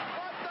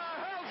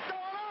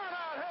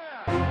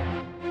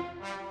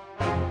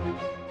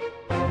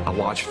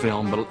watch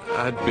film, but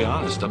I'd be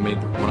honest, I mean,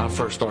 when I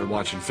first started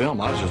watching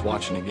film, I was just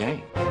watching a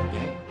game.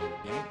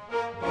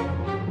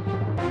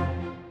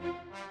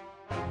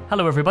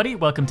 Hello everybody,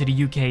 welcome to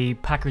the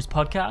UK Packers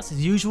podcast.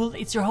 As usual,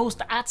 it's your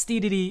host at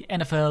SteeDD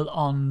NFL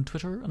on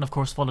Twitter, and of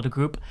course follow the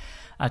group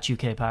at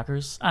UK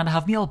Packers. And I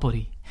have me old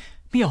buddy,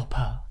 me old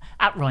pal,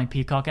 at Ryan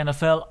Peacock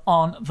NFL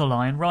on the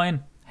line.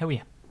 Ryan, how are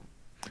you?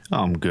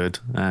 I'm good.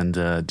 And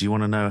do you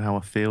want to know how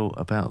I feel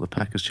about the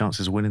Packers'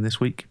 chances of winning this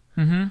week?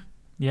 Mm-hmm.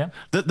 Yeah.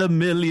 That the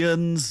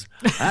millions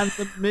and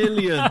the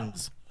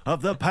millions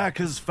of the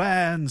Packers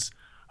fans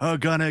are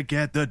gonna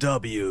get the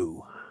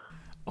W.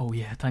 Oh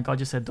yeah, thank God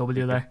you said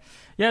W there.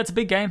 Yeah, it's a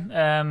big game.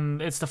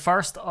 It's the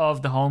first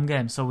of the home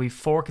games, so we've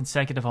 4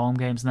 consecutive home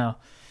games now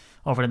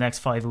over the next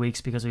 5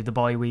 weeks because we have the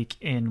bye week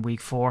in week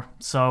 4.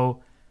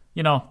 So,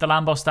 you know, the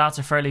Lambeau stats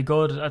are fairly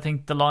good. I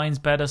think the Lions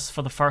bet us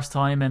for the first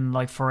time in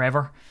like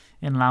forever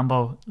in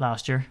Lambeau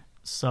last year.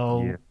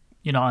 So, yeah.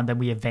 You know, and then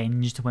we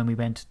avenged when we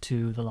went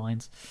to the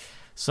Lions.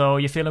 So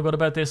you feeling good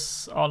about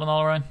this all in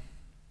all, Ryan?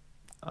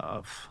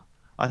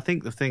 I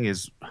think the thing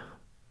is,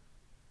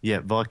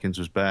 yeah, Vikings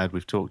was bad.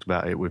 We've talked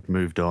about it. We've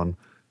moved on.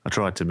 I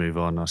tried to move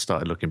on. I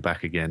started looking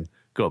back again.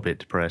 Got a bit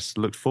depressed.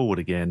 Looked forward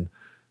again.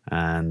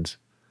 And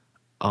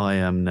I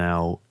am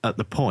now at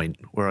the point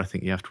where I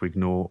think you have to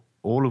ignore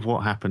all of what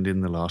happened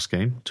in the last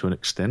game to an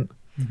extent.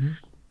 Mm-hmm.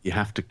 You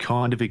have to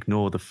kind of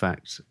ignore the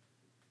fact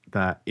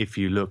that if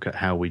you look at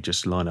how we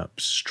just line up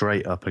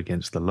straight up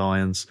against the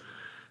Lions,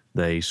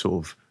 they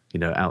sort of, you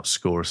know,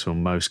 outscore us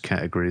on most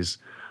categories.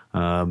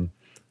 But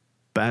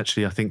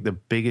actually, I think the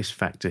biggest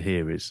factor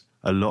here is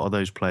a lot of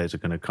those players are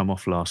going to come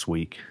off last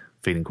week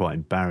feeling quite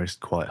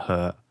embarrassed, quite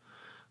hurt.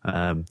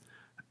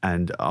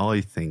 And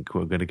I think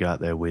we're going to go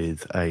out there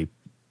with a,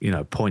 you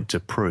know, point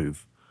to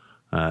prove.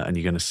 And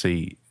you're just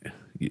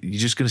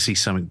going to see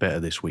something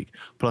better this week.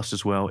 Plus,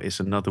 as well, it's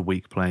another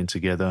week playing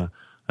together.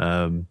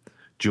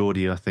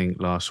 Jordy, I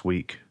think, last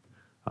week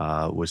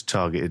was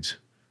targeted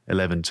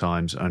 11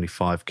 times, only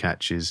 5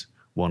 catches,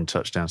 1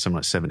 touchdown, something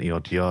like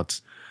 70-odd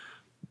yards.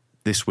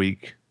 This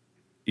week,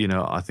 you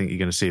know, I think you're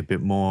going to see a bit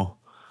more.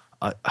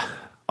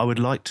 I would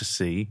like to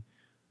see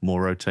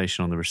more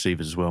rotation on the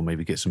receivers as well,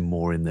 maybe get some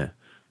more in there.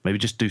 Maybe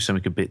just do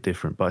something a bit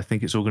different. But I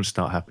think it's all going to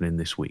start happening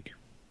this week.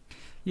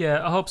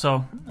 Yeah, I hope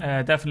so.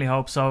 Definitely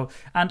hope so.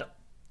 And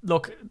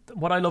look,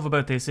 what I love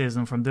about this is,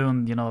 and from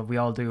doing, you know, we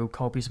all do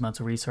copious amounts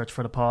of research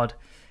for the pod,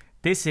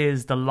 this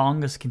is the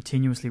longest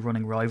continuously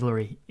running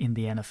rivalry in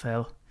the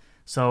NFL.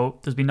 So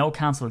there's been no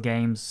cancelled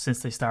games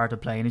since they started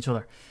playing each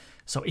other.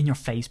 So in your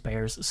face,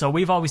 Bears. So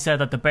we've always said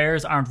that the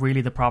Bears aren't really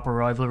the proper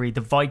rivalry.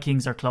 The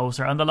Vikings are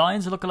closer. And the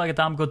Lions are looking like a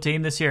damn good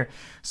team this year.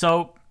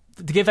 So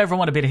to give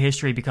everyone a bit of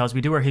history, because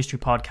we do our history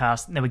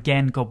podcast, now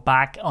again, go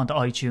back onto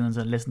iTunes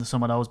and listen to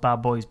some of those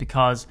bad boys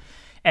because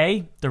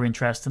A, they're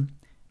interesting.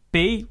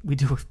 B, we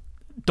do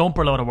a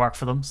dumper load of work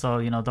for them. So,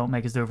 you know, don't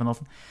make us do it for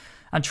nothing.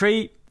 And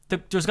 3,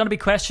 there's going to be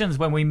questions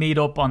when we meet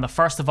up on the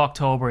 1st of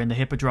October in the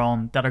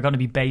Hippodrome that are going to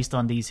be based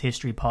on these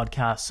history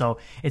podcasts. So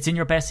it's in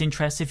your best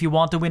interest if you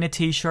want to win a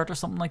t-shirt or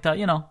something like that,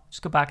 you know,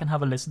 just go back and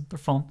have a listen. They're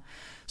fun.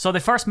 So they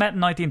first met in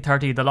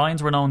 1930. The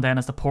Lions were known then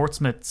as the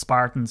Portsmouth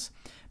Spartans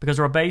because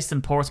they were based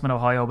in Portsmouth,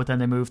 Ohio, but then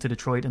they moved to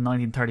Detroit in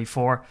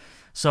 1934.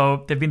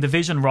 So they've been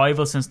division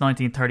rivals since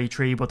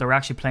 1933, but they were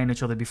actually playing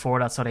each other before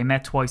that. So they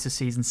met twice a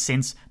season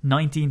since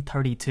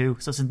 1932.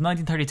 So since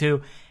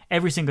 1932,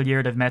 every single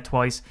year they've met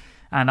twice.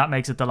 And that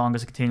makes it the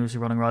longest continuously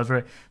running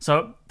rivalry.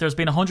 So there's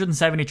been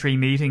 173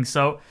 meetings.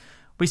 So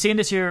we've seen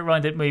this year,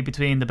 Ryan, didn't we,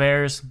 between the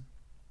Bears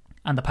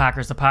and the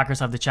Packers. The Packers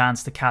have the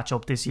chance to catch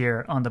up this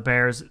year on the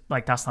Bears.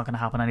 Like, that's not going to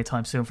happen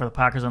anytime soon for the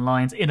Packers and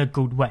Lions in a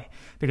good way.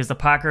 Because the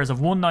Packers have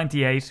won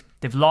 98.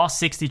 They've lost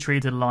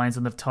 63 to the Lions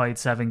and they've tied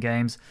 7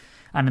 games.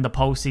 And in the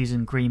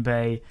postseason, Green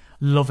Bay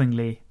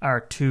lovingly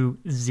are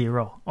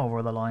 2-0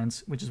 over the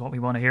Lions, which is what we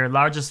want to hear.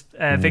 Largest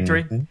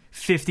victory,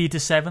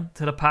 50-7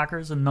 to the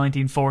Packers in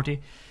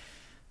 1940.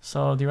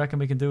 So do you reckon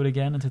we can do it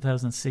again in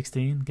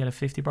 2016? Get a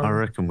 50 burger? I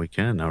reckon we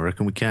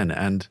can.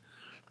 And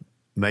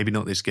maybe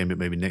not this game, but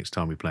maybe next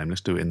time we play them. Let's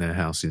do it in their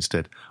house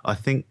instead. I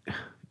think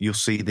you'll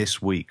see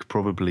this week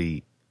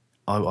probably,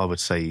 I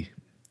would say,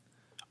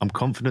 I'm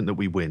confident that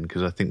we win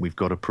because I think we've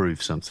got to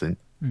prove something.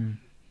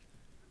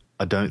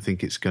 I don't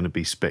think it's going to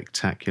be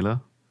spectacular,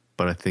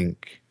 but I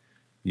think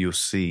you'll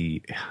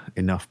see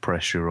enough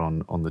pressure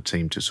on the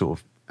team to sort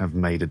of have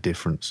made a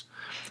difference.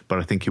 But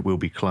I think it will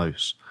be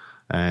close.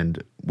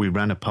 And we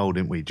ran a poll,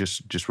 didn't we,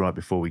 just right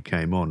before we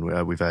came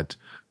on. We've had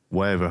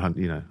way over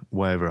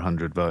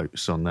 100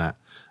 votes on that.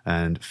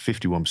 And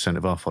 51%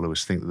 of our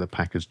followers think that the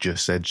Packers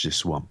just edged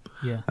this one.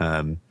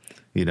 Yeah.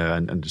 You know,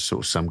 and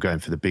sort of some going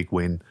for the big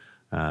win.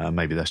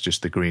 Maybe that's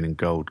just the green and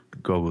gold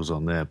goggles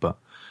on there. But,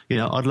 you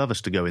know, I'd love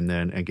us to go in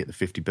there and get the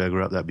 50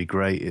 burger up. That'd be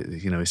great.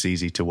 You know, it's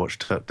easy to watch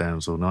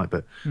touchdowns all night.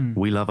 But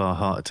we love our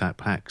heart attack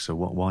pack. So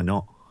why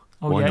not?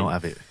 Why not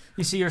have it?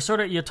 You see,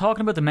 you're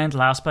talking about the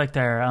mental aspect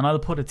there, and I'll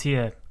put it to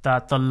you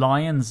that the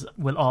Lions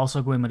will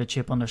also go in with a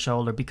chip on their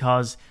shoulder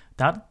because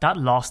that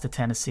loss to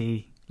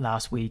Tennessee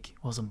last week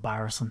was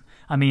embarrassing.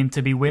 I mean,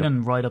 to be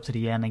winning right up to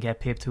the end and get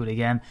pipped to it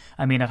again,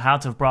 I mean, it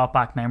had to have brought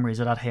back memories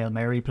of that Hail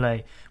Mary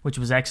play, which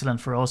was excellent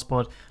for us.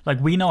 But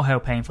like, we know how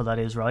painful that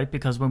is, right?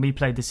 Because when we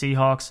played the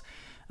Seahawks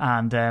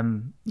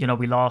and,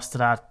 we lost to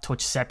that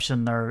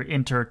touchception or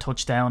inter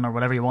touchdown or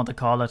whatever you want to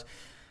call it,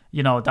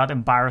 that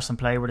embarrassing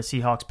play where the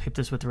Seahawks pipped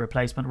us with the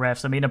replacement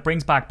refs. I mean, it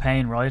brings back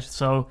pain, right?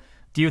 So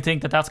do you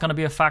think that that's going to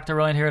be a factor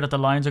right here, that the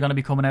Lions are going to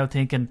be coming out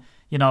thinking,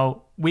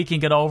 we can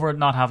get over it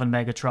not having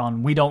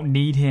Megatron. We don't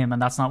need him,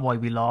 and that's not why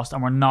we lost,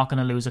 and we're not going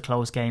to lose a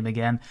close game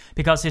again.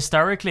 Because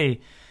historically,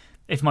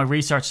 if my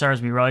research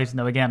serves me right,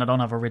 now again, I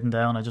don't have it written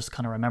down, I just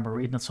kind of remember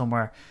reading it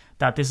somewhere,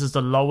 that this is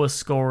the lowest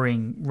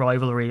scoring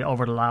rivalry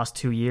over the last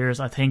 2 years.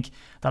 I think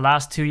the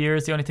last 2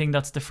 years, the only thing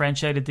that's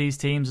differentiated these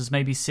teams is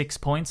maybe 6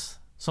 points,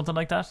 something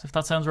like that, if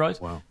that sounds right.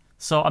 Wow.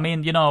 So, I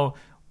mean,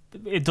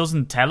 it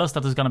doesn't tell us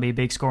that there's going to be a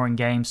big scoring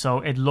game, so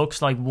it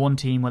looks like one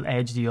team will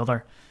edge the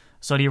other.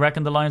 So do you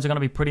reckon the Lions are going to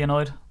be pretty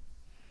annoyed?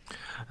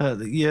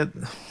 Yeah,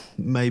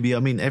 maybe. I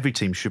mean, every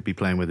team should be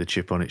playing with a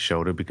chip on its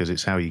shoulder because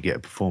it's how you get a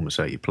performance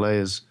out of your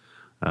players.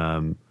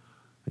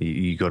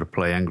 You got to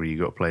play angry. You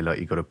got to play like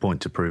you got a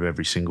point to prove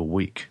every single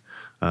week.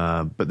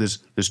 But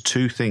there's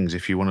two things,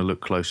 if you want to look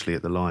closely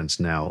at the Lions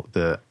now,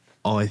 that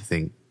I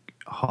think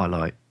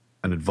highlight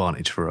an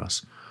advantage for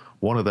us.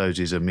 One of those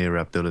is Amir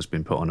Abdullah's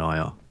been put on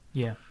IR.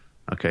 Yeah.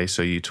 Okay,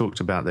 so you talked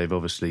about they've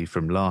obviously,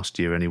 from last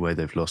year anyway,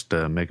 they've lost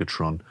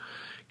Megatron.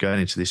 Going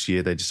into this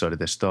year, they decided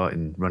their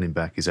starting running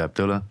back is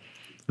Abdullah.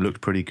 Looked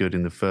pretty good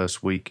in the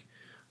first week.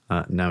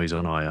 Now he's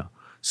on IR.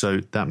 So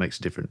that makes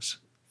a difference.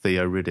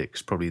 Theo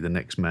Riddick's probably the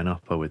next man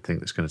up, I would think,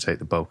 that's going to take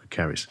the bulk of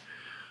carries.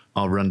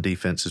 Our run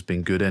defense has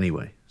been good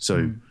anyway.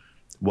 So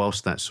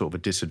whilst that's sort of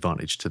a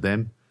disadvantage to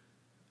them,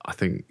 I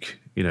think,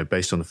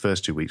 based on the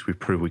first 2 weeks, we've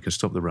proved we can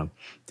stop the run.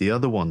 The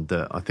other one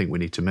that I think we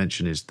need to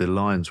mention is the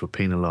Lions were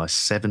penalised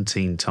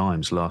 17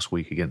 times last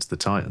week against the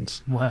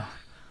Titans. Wow.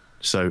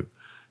 So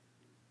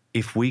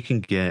if we can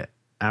get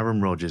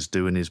Aaron Rodgers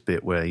doing his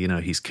bit where,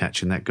 he's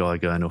catching that guy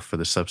going off for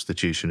the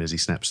substitution as he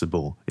snaps the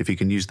ball, if he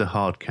can use the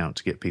hard count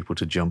to get people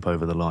to jump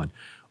over the line,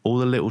 all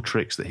the little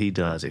tricks that he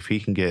does, if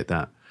he can get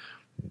that,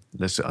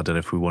 I don't know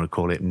if we want to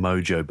call it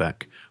mojo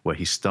back, where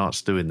he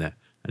starts doing that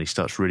and he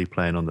starts really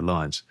playing on the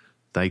lines,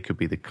 they could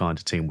be the kind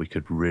of team we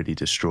could really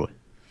destroy.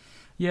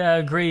 Yeah, I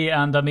agree.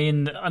 And I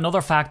mean,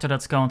 another factor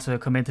that's going to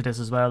come into this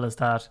as well is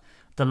that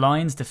the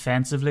Lions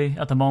defensively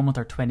at the moment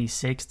are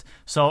 26th.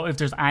 So if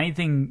there's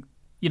anything,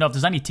 if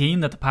there's any team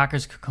that the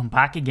Packers could come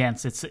back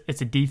against, it's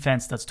a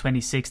defense that's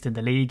 26th in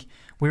the league.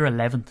 We're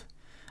 11th.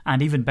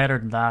 And even better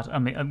than that, I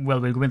mean,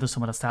 well, we'll go into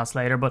some of the stats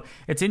later, but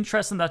it's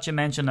interesting that you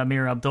mentioned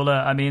Amir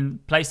Abdullah. I mean,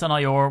 placed on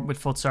IR with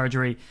foot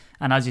surgery,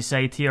 and as you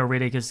say, Theo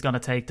Riddick is going to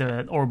take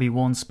the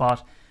RB1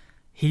 spot.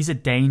 He's a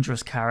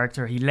dangerous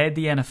character. He led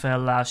the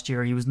NFL last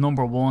year. He was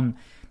number one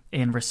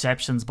in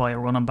receptions by a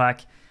running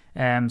back.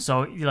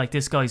 So,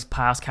 this guy's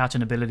pass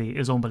catching ability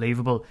is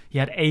unbelievable. He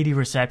had 80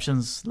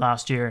 receptions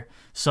last year.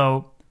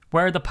 So,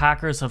 where the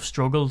Packers have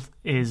struggled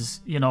is,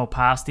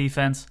 pass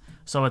defense.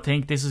 So, I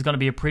think this is going to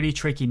be a pretty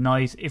tricky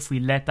night if we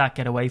let that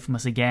get away from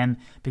us again,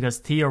 because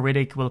Theo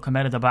Riddick will come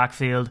out of the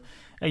backfield.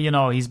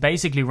 He's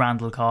basically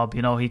Randall Cobb.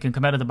 He can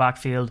come out of the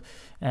backfield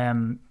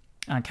and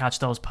catch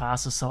those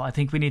passes. So I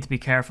think we need to be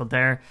careful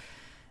there.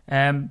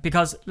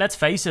 Because let's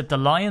face it, the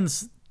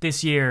Lions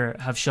this year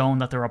have shown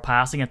that they're a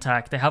passing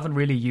attack. They haven't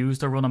really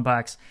used their running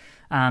backs.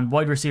 And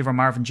wide receiver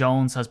Marvin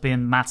Jones has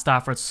been Matt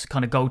Stafford's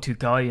kind of go-to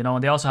guy,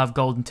 and they also have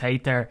Golden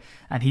Tate there,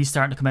 and he's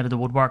starting to come out of the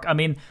woodwork. I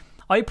mean,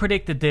 I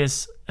predicted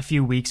this a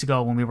few weeks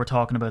ago when we were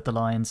talking about the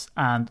Lions,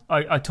 and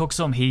I took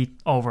some heat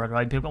over it,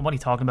 right? People, what are you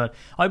talking about?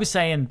 I was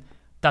saying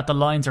that the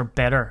Lions are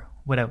better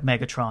without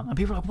Megatron. And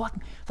people are like, what?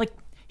 Like,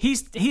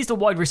 he's the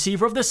wide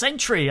receiver of the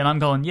century. And I'm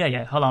going,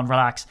 yeah, hold on,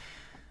 relax.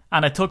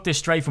 And I took this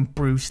straight from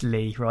Bruce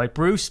Lee, right?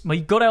 Bruce, my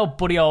good old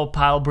buddy, old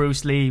pal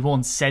Bruce Lee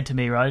once said to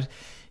me, right?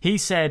 He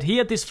said he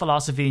had this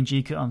philosophy in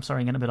Jeet Kune. I'm sorry,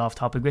 I'm getting a bit off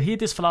topic, but he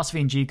had this philosophy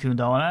in Jeet Kune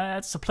Do,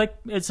 and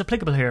it's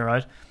applicable here,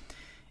 right?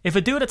 If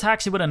a dude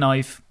attacks you with a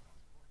knife,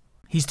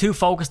 he's too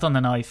focused on the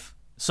knife.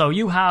 So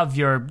you have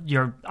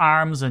your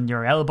arms and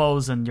your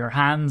elbows and your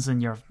hands,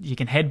 and you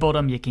can headbutt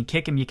him, you can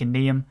kick him, you can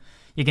knee him,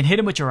 you can hit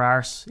him with your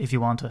arse if you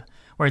want to.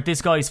 Where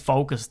this guy's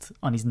focused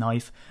on his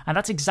knife. And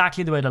that's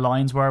exactly the way the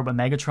Lions were with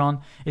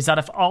Megatron, is that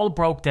if all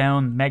broke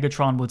down,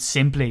 Megatron would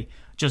simply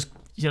just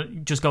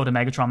go to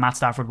Megatron. Matt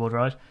Stafford would,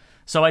 right?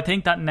 So I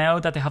think that now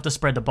that they have to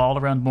spread the ball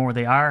around more,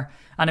 they are.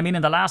 And I mean,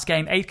 in the last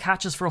game, 8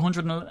 catches for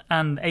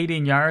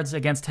 118 yards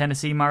against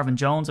Tennessee, Marvin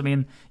Jones. I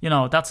mean,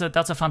 that's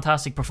a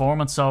fantastic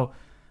performance. So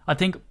I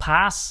think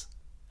pass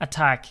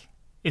attack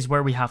is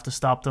where we have to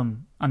stop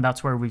them, and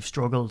that's where we've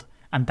struggled,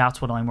 and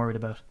that's what I'm worried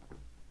about.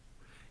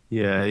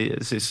 Yeah,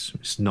 it's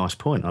a nice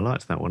point. I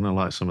liked that one. I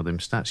like some of them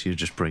stats you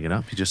just bring it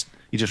up. You're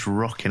just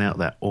rocking out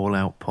that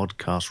all-out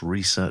podcast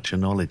research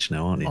and knowledge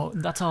now, aren't you? Oh,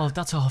 that's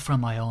all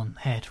from my own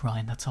head,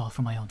 Ryan. That's all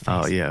from my own face.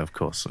 Oh yeah, of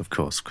course,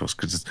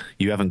 because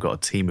you haven't got a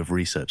team of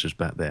researchers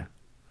back there.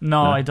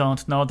 No, I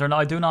don't. No,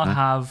 I do not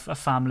have a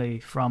family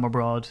from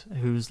abroad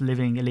who's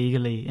living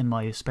illegally in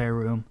my spare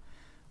room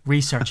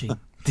researching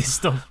this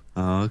stuff.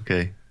 Oh,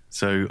 okay.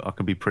 So I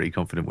can be pretty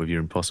confident with your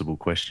impossible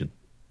question.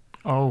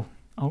 Oh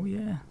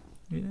yeah.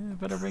 Yeah,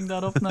 better bring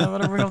that up now.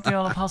 Better bring up the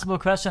impossible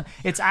question.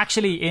 It's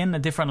actually in a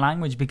different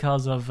language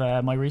because of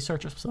my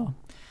researchers. So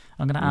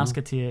I'm going to ask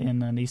it to you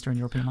in an Eastern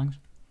European language.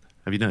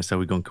 Have you noticed how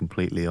we've gone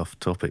completely off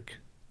topic?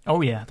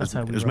 Oh yeah, that's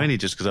how we. It was roll. mainly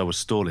just because I was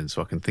stalling,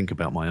 so I can think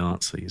about my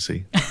answer. You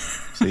see,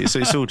 so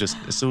it's all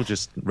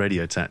just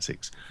radio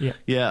tactics. Yeah.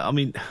 Yeah. I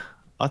mean,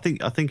 I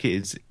think it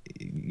is.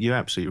 You're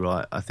absolutely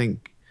right. I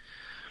think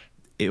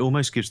it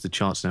almost gives the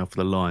chance now for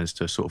the Lions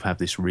to sort of have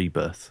this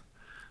rebirth.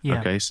 Yeah.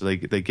 Okay, so they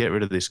get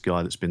rid of this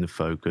guy that's been the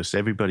focus.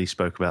 Everybody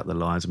spoke about the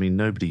Lions. I mean,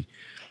 nobody,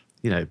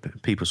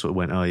 people sort of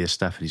went, "Oh yeah,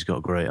 Stafford, he's got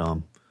a great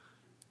arm."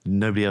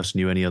 Nobody else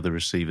knew any other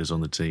receivers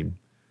on the team.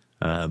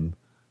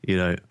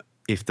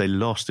 If they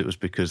lost, it was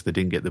because they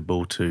didn't get the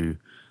ball to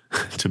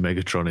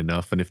Megatron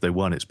enough, and if they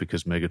won, it's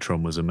because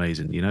Megatron was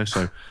amazing.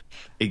 So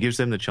it gives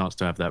them the chance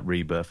to have that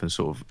rebirth and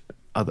sort of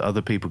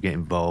other people get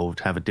involved,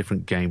 have a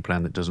different game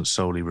plan that doesn't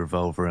solely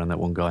revolve around that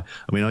one guy.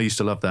 I mean, I used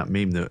to love that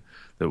meme that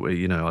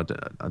we, I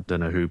don't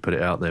know who put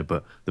it out there,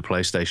 but the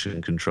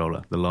PlayStation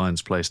controller, the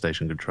Lions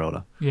PlayStation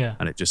controller, Yeah.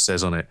 and it just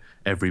says on it,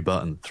 every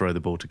button, throw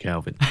the ball to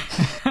Calvin.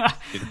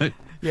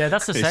 Yeah,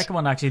 that's the second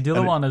one actually. The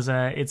other one is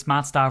it's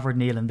Matt Stafford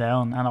kneeling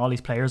down and all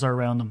these players are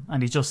around him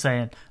and he's just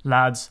saying,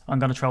 "Lads, I'm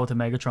going to throw it to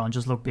Megatron,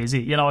 just look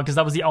busy," because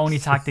that was the only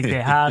tactic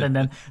they had. And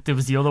then there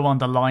was the other one,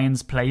 the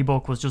Lions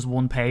playbook was just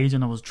one page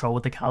and it was throw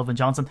it to Calvin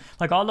Johnson.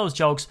 Like all those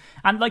jokes,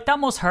 and like that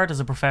must hurt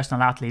as a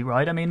professional athlete,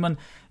 right? I mean, when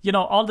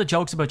all the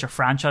jokes about your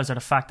franchise are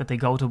the fact that they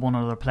go to one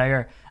other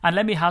player. And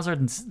let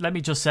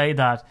me just say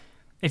that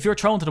if you're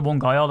thrown to the one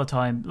guy all the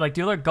time, like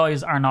the other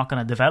guys are not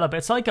going to develop.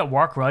 It's like at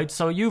work, right?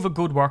 So you have a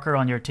good worker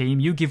on your team,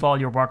 you give all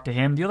your work to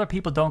him. The other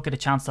people don't get a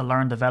chance to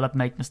learn, develop,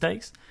 make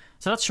mistakes.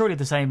 So that's surely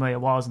the same way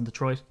it was in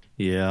Detroit.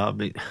 Yeah, I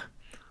mean,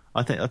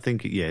 I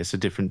think it's a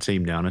different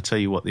team now. And I tell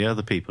you what, the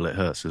other people it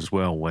hurts as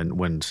well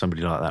when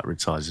somebody like that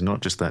retires. It's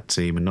not just that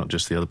team and not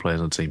just the other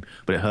players on the team,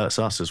 but it hurts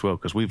us as well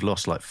because we've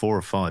lost like 4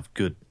 or 5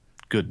 good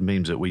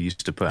memes that we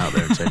used to put out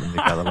there and take them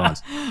out of the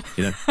lines.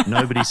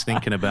 Nobody's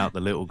thinking about the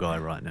little guy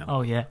right now.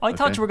 Oh yeah, I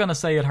thought you were going to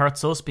say it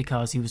hurts us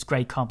because he was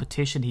great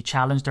competition. He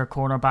challenged our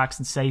cornerbacks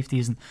and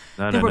safeties, and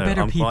they were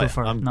better people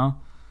for it. No,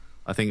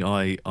 I think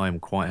I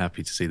am quite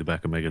happy to see the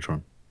back of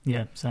Megatron.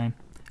 Yeah, same.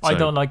 I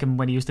don't like him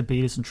when he used to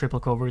beat us in triple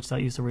coverage.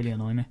 That used to really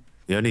annoy me.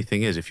 The only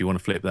thing is, if you want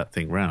to flip that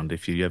thing round,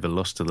 if you ever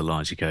lost to the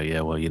Lions, you go,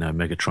 yeah, well,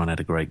 Megatron had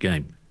a great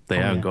game. They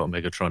haven't got a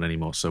Megatron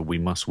anymore, so we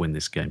must win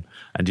this game.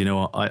 And you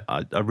know what?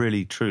 I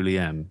really, truly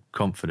am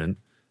confident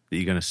that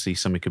you're going to see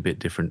something a bit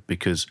different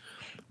because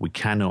we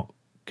cannot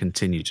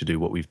continue to do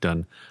what we've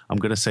done. I'm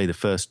going to say the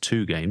first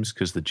 2 games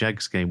because the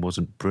Jags game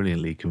wasn't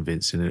brilliantly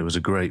convincing and it was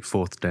a great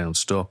 4th down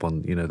stop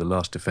on, the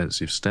last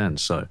defensive stand.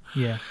 So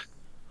yeah,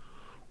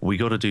 we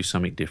got to do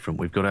something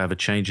different. We've got to have a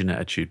change in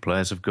attitude.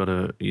 Players have got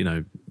to,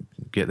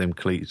 get them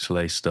cleats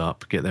laced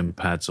up, get them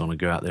pads on and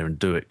go out there and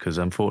do it. Because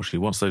unfortunately,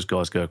 once those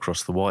guys go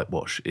across the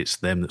whitewash, it's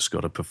them that's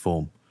got to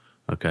perform.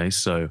 Okay,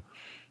 so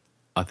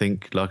I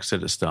think, like I said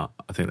at the start,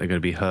 I think they're going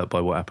to be hurt by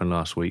what happened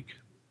last week.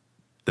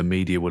 The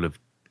media will have,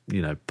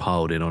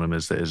 piled in on them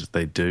as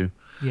they do.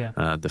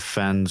 yeah. The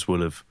fans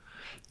will have,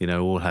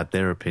 all had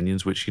their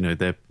opinions, which,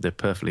 they're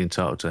perfectly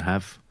entitled to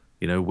have.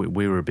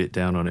 We were a bit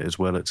down on it as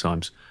well at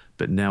times.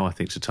 But now I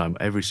think it's a time,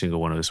 every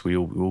single one of us, we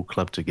all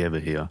club together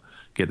here,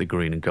 get the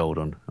green and gold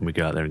on, and we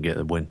go out there and get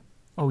the win.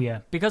 Oh yeah,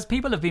 because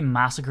people have been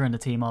massacring the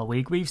team all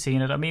week. We've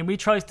seen it. I mean, we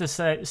try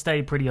to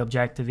stay pretty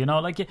objective,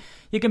 like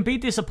you can be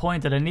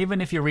disappointed, and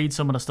even if you read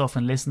some of the stuff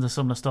and listen to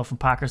some of the stuff from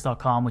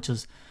Packers.com, which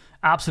is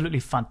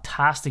absolutely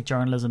fantastic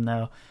journalism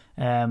now.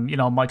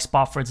 Mike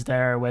Spofford's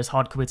there, Wes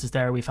Hodkiewicz is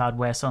there. We've had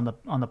Wes on the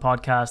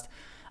podcast.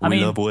 We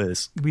love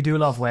Wes. We do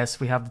love Wes.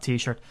 We have the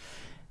T-shirt.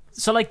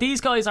 So,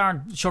 these guys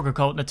aren't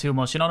sugarcoating it too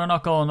much. They're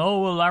not going,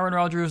 "Oh, well, Aaron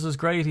Rodgers is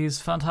great. He's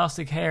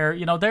fantastic hair."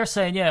 They're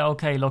saying, yeah,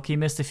 okay, look, he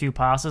missed a few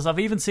passes. I've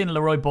even seen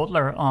Leroy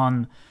Butler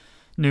on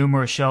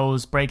numerous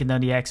shows breaking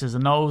down the X's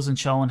and O's and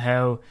showing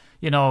how,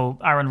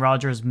 Aaron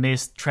Rodgers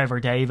missed Trevor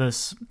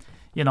Davis,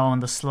 in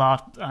the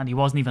slot, and he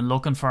wasn't even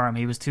looking for him.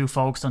 He was too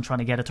focused on trying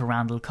to get it to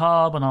Randall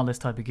Cobb and all this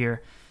type of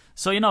gear.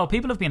 So,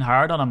 people have been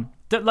hard on him.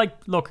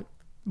 Look,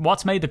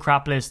 what's made the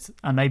crap list,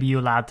 and maybe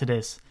you'll add to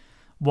this,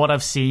 what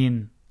I've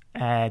seen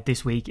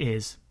this week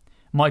is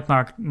Mike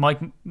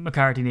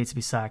McCarthy needs to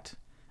be sacked.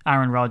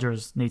 Aaron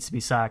Rodgers needs to be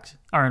sacked.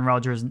 Aaron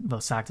Rodgers,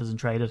 sacked isn't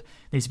traded,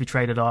 needs to be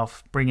traded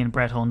off. Bring in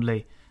Brett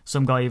Hundley.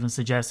 Some guy even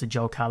suggested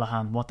Joe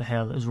Callahan. What the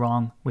hell is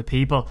wrong with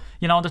people?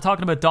 And they're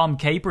talking about Dom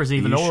Capers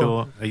even.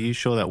 Are you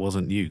sure that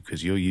wasn't you?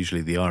 Because you're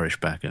usually the Irish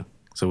backer.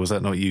 So was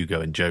that not you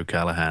going, Joe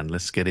Callahan?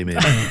 Let's get him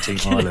in. Team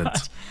Ireland.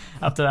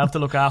 have to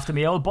look after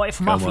me, old boy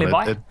from Offaly,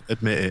 boy.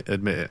 Admit it.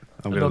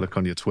 I'm going to look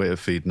on your Twitter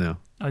feed now.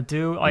 I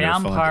do. I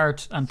am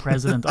part and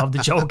president of the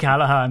Joe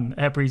Callahan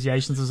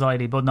Appreciation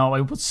Society, but no,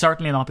 I would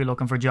certainly not be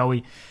looking for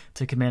Joey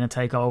to come in and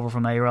take over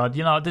from A-Rod.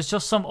 There's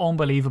just some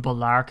unbelievable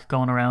lark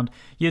going around.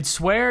 You'd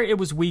swear it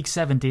was week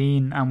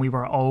 17 and we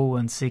were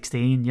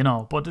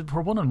 0-16, but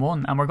we're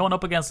 1-1, and we're going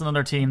up against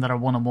another team that are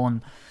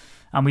 1-1.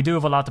 and we do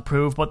have a lot to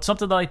prove. But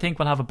something that I think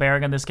will have a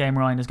bearing on this game,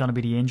 Ryan, is going to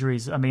be the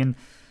injuries. I mean,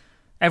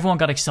 everyone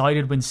got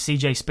excited when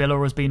CJ Spiller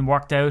was being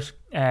worked out.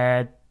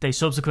 They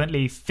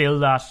subsequently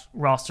filled that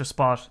roster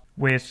spot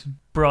with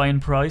Brian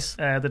Price,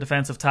 the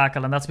defensive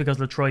tackle, and that's because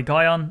LaTroy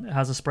Guion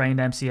has a sprained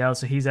MCL,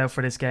 so he's out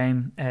for this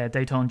game.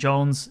 Dayton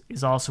Jones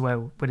is also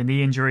out with a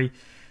knee injury.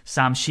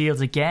 Sam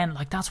Shields again,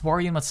 like that's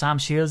worrying with Sam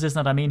Shields,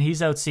 isn't it? I mean,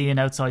 he's out seeing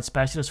outside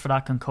specialists for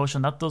that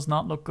concussion. That does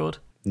not look good.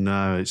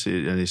 No, it's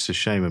a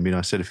shame. I mean,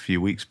 I said a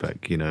few weeks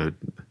back,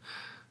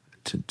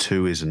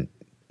 two isn't.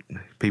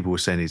 People were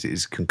saying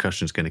his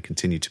concussion is going to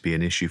continue to be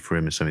an issue for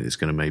him and something that's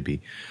going to maybe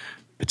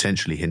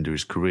potentially hinder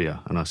his career.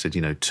 And I said,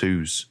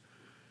 two's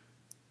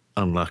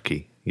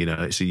unlucky.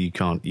 So you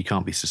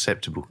can't be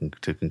susceptible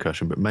to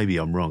concussion. But maybe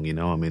I'm wrong.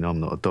 I mean, I'm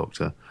not a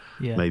doctor.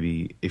 Yeah.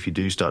 Maybe if you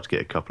do start to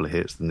get a couple of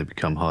hits, then they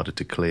become harder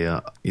to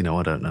clear. I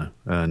don't know.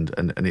 And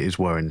it is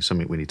worrying. It's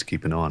something we need to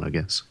keep an eye on, I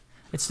guess.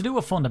 It's to do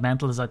with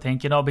fundamentals, I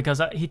think.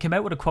 Because he came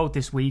out with a quote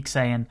this week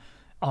saying,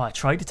 "Oh, I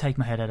tried to take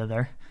my head out of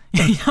there."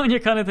 And you're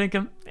kind of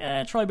thinking,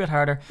 try a bit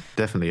harder.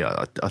 Definitely.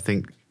 I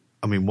think,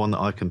 one that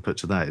I can put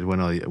to that is when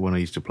I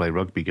used to play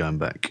rugby going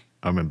back,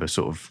 I remember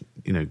sort of,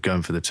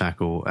 going for the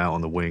tackle out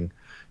on the wing,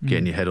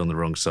 getting your head on the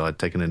wrong side,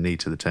 taking a knee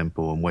to the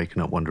temple and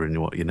waking up wondering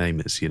what your name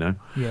is,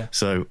 Yeah.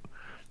 So,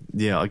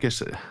 yeah, I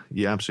guess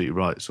you're absolutely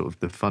right, sort of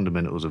the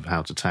fundamentals of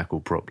how to tackle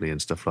properly and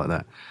stuff like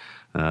that.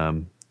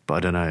 But I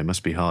don't know, it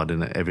must be hard,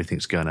 and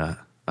everything's going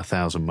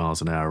 1,000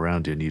 miles an hour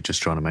around you and you're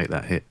just trying to make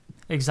that hit.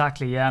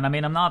 Exactly, yeah. And I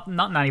mean, I'm not in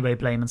any way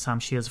blaming Sam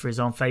Shields for his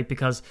own fate,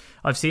 because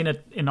I've seen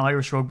it in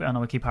Irish rugby. I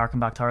know I keep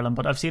harking back to Ireland,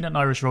 but I've seen it in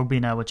Irish rugby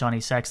now with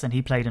Johnny Sexton.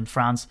 He played in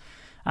France,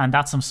 and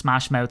that's some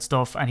smash mouth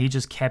stuff, and he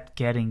just kept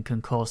getting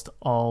concussed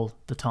all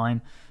the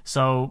time.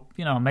 So,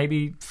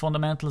 maybe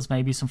fundamentals,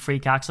 maybe some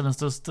freak accidents.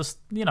 There's just,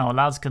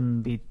 lads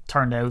can be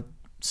turned out,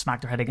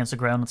 smack their head against the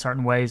ground in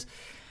certain ways.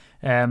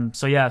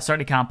 So yeah,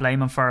 certainly can't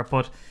blame him for it,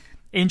 but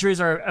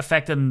injuries are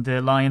affecting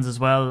the Lions as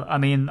well. I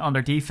mean, on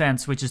their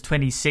defense, which is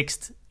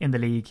 26th in the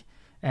league,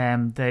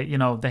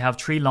 they have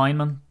 3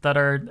 linemen that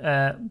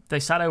are they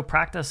sat out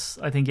practice,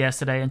 I think,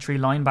 yesterday, and 3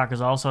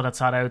 linebackers also that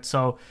sat out.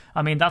 So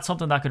I mean, that's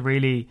something that could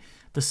really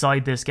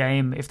decide this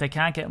game if they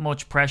can't get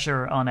much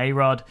pressure on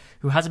A-Rod,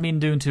 who hasn't been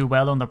doing too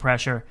well under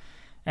pressure.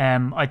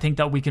 I think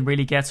that we can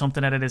really get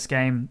something out of this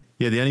game.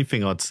 Yeah, the only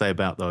thing I'd say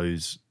about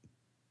those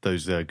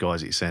guys that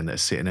you're saying that are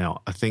sitting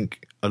out, I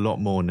think a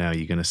lot more now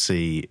you're going to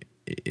see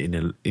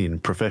in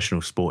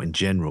professional sport in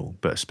general,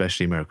 but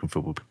especially American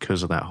football,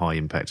 because of that high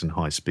impact and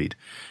high speed,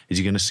 is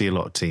you're going to see a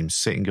lot of teams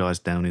sitting guys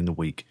down in the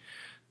week,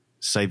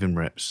 saving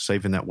reps,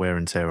 saving that wear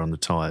and tear on the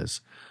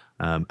tyres,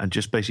 and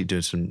just basically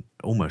doing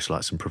almost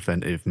like some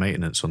preventive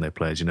maintenance on their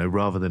players,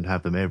 rather than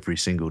have them every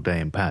single day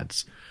in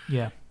pads.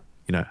 Yeah.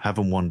 Have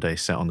them one day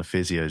sat on the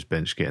physio's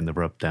bench getting the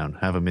rub down,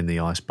 have them in the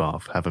ice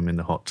bath, have them in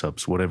the hot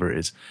tubs, whatever it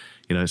is.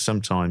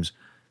 Sometimes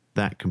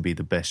that can be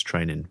the best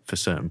training for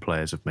certain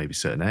players of maybe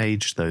certain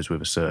age, those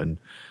with a certain,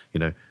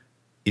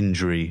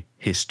 injury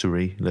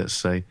history, let's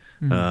say.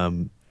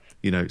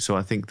 So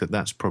I think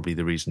that's probably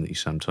the reason that you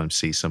sometimes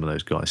see some of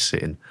those guys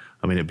sitting.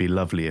 I mean, it'd be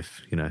lovely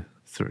if,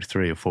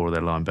 3 or 4 of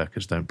their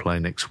linebackers don't play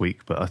next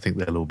week, but I think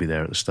they'll all be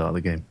there at the start of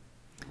the game.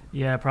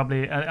 Yeah,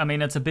 probably. I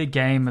mean, it's a big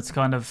game. It's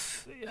kind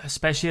of,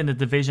 especially in the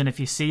division, if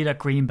you see that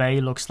Green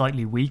Bay looks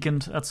slightly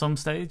weakened at some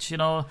stage,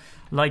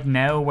 like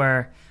now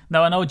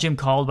I know Jim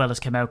Caldwell has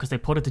come out, because they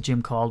put it to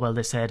Jim Caldwell.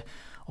 They said,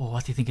 "Oh,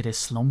 what do you think of this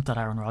slump that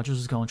Aaron Rodgers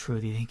is going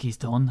through? Do you think he's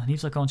done?" And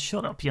he's like, "Going,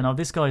 shut up.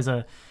 This guy's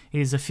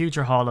he's a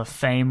future Hall of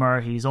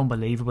Famer. He's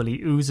unbelievable.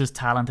 He oozes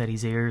talent at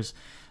his ears.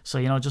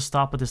 So, just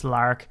stop with this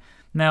lark."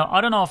 Now,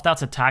 I don't know if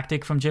that's a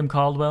tactic from Jim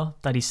Caldwell,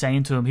 that he's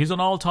saying to him, he's an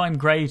all-time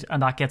great,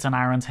 and that gets on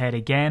Aaron's head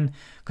again,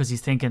 because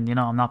he's thinking,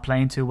 I'm not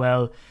playing too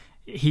well.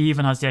 He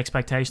even has the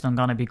expectation I'm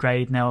going to be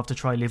great now. I have to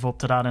try live up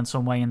to that in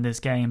some way in this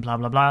game, blah,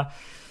 blah, blah.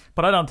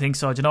 But I don't think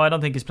so. I don't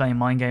think he's playing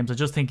mind games. I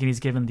just think he's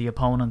giving the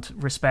opponent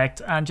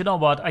respect. And you know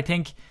what? I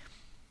think,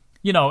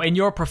 in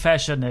your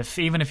profession,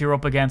 even if you're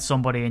up against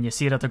somebody and you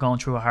see that they're going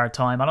through a hard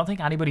time, I don't think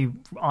anybody,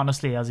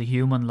 honestly, as a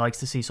human, likes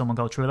to see someone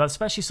go through that,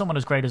 especially someone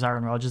as great as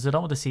Aaron Rodgers. They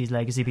don't want to see his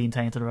legacy being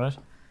tainted, right?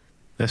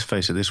 Let's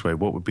face it this way,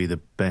 what would be the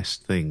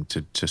best thing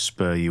to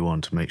spur you on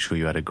to make sure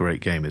you had a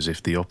great game is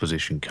if the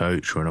opposition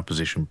coach or an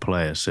opposition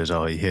player says,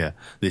 "Oh, yeah,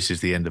 this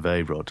is the end of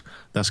A-Rod."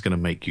 That's going to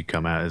make you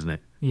come out, isn't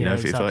it? Yeah,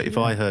 if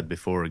I heard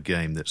before a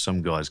game that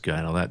some guy's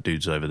going, "Oh, that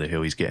dude's over the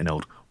hill, he's getting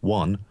old,"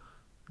 1,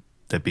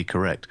 they'd be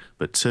correct.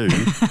 But 2,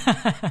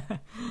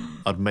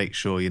 I'd make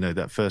sure,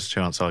 that first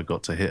chance I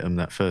got to hit him,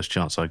 that first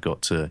chance I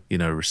got to,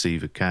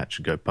 receive a catch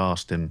and go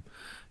past him,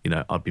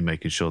 I'd be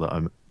making sure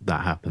that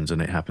that happens,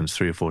 and it happens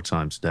 3 or 4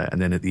 times a day.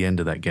 And then at the end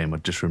of that game,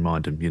 I'd just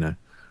remind him,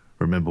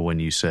 remember when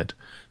you said.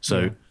 So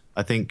yeah.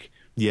 I think,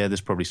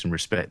 there's probably some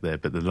respect there,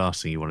 but the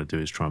last thing you want to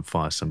do is try and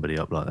fire somebody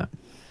up like that.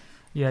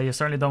 Yeah, you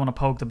certainly don't want to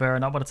poke the bear,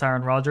 not when it's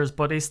Aaron Rodgers,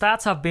 but his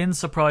stats have been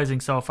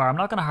surprising so far. I'm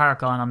not going to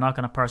hark on, I'm not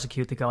going to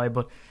persecute the guy,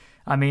 but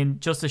I mean,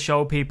 just to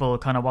show people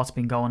kind of what's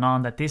been going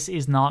on, that this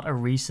is not a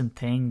recent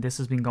thing. This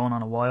has been going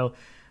on a while.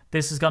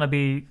 this is going to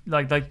be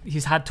like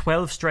he's had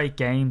 12 straight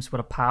games with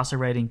a passer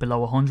rating below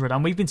 100,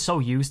 and we've been so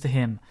used to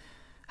him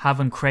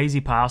having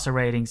crazy passer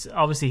ratings.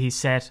 Obviously, he's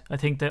set, I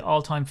think, the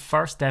all-time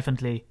first,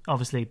 definitely,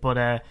 obviously, but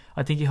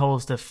I think he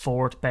holds the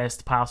fourth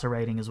best passer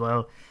rating as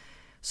well.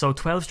 So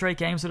 12 straight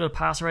games with a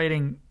passer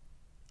rating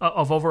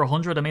of over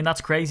 100. I mean,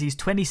 that's crazy. He's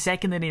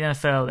 22nd in the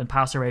NFL in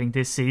passer rating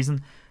this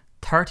season,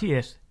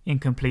 30th in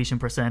completion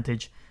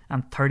percentage,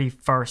 and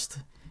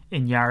 31st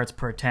in yards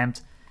per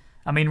attempt.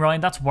 I mean,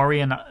 Ryan, that's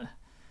worrying,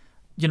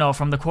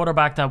 from the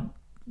quarterback that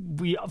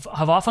we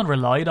have often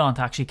relied on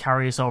to actually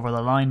carry us over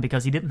the line,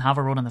 because he didn't have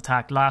a running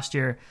attack last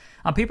year.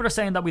 And people are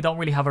saying that we don't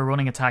really have a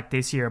running attack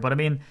this year. But I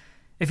mean,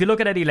 if you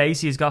look at Eddie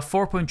Lacy, he's got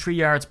 4.3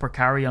 yards per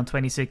carry on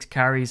 26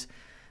 carries.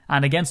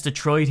 And against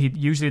Detroit, he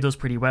usually does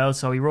pretty well.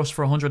 So he rushed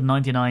for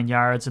 199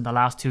 yards in the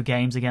last 2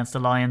 games against the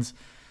Lions.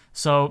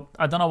 So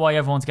I don't know why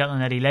everyone's getting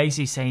on Eddie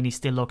Lacy, saying he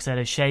still looks out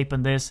of shape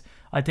in this.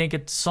 I think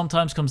it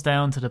sometimes comes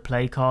down to the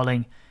play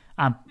calling.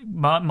 And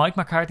Mike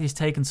McCarthy's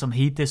taken some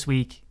heat this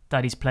week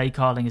that his play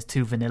calling is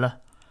too vanilla.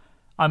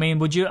 I mean,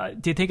 do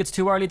you think it's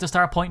too early to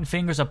start pointing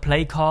fingers at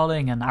play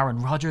calling and Aaron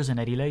Rodgers and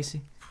Eddie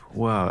Lacy?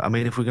 Well, I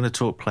mean, if we're going to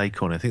talk play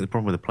calling, I think the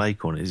problem with the play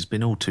calling is it's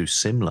been all too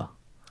similar.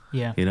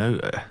 Yeah.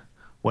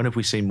 When have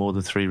we seen more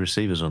than 3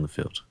 receivers on the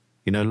field?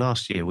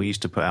 Last year we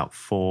used to put out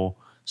 4.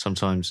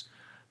 Sometimes,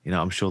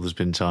 I'm sure there's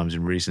been times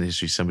in recent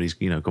history somebody's,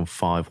 gone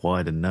 5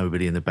 wide and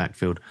nobody in the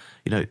backfield.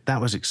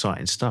 That was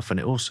exciting stuff, and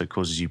it also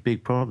causes you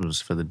big problems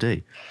for the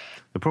D.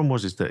 The problem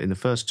is that in the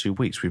first 2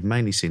 weeks we've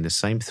mainly seen the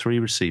same 3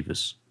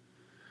 receivers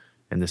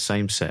in the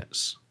same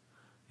sets,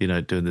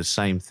 doing the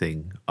same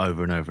thing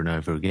over and over and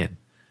over again.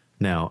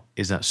 Now,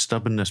 is that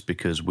stubbornness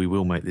because we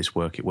will make this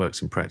work, it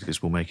works in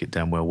practice, we'll make it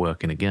damn well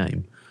work in a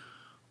game?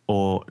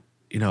 Or,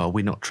 are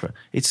we not...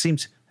 It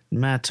seems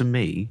mad to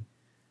me...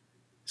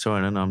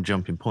 Sorry, I know I'm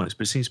jumping points,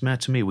 but it seems mad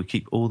to me we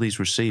keep all these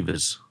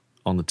receivers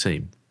on the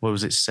team. What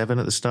was it, 7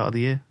 at the start of the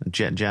year?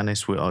 And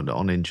Janis were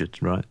on injured,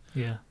 right?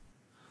 Yeah.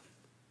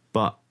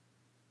 But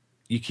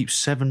you keep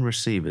 7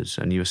 receivers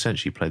and you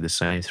essentially play the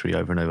same 3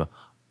 over and over.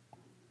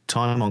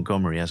 Ty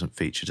Montgomery hasn't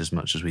featured as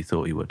much as we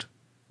thought he would.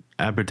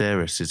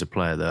 Abradaris is a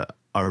player that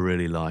I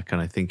really like,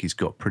 and I think he's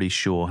got pretty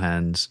sure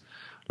hands.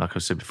 Like I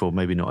said before,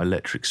 maybe not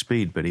electric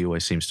speed, but he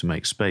always seems to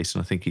make space,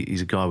 and I think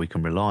he's a guy we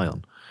can rely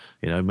on.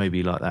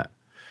 Maybe like that.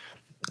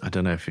 I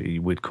don't know if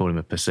we'd call him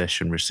a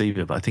possession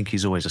receiver, but I think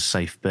he's always a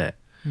safe bet.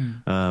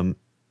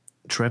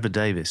 Trevor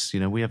Davis,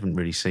 we haven't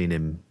really seen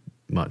him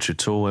much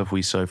at all, have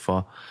we, so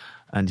far?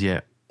 And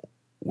yet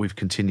we've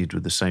continued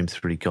with the same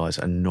 3 guys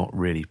and not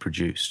really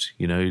produced.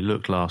 You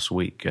look last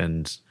week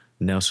and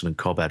Nelson and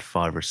Cobb had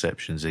 5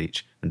 receptions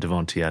each and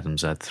Devontae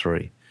Adams had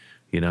 3,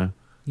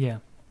 Yeah.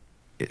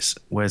 It's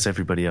where's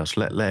everybody else?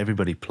 Let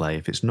everybody play.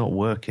 If it's not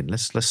working,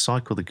 let's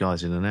cycle the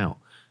guys in and out.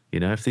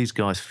 If these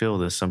guys feel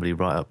there's somebody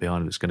right up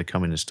behind them that's going to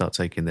come in and start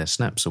taking their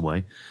snaps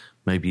away,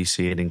 maybe you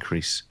see an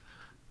increase.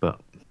 But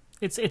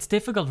it's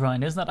difficult,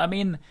 Ryan, isn't it? I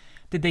mean,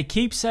 did they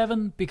keep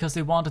 7 because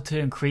they wanted to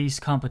increase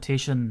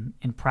competition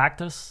in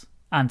practice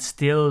and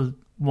still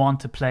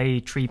want to play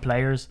 3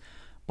 players?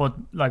 But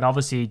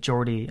obviously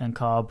Jordy and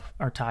Cobb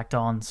are tacked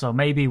on, so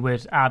maybe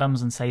with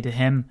Adams and say to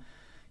him,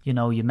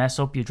 you mess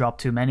up, you drop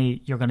too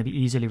many, you're going to be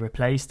easily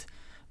replaced.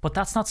 But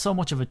that's not so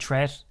much of a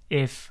threat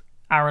if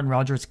Aaron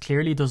Rodgers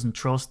clearly doesn't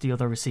trust the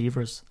other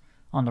receivers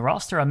on the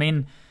roster. I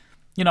mean,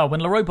 when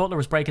Leroy Butler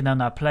was breaking down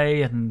that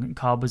play and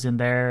Cobb was in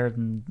there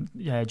and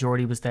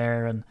Jordy was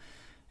there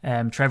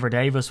and Trevor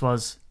Davis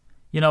was,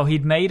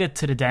 he'd made it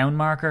to the down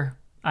marker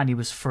and he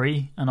was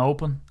free and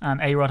open, and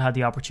A-Rod had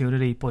the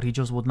opportunity, but he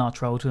just would not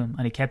throw to him,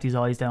 and he kept his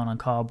eyes down on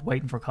Cobb,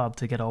 waiting for Cobb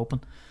to get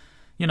open.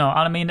 And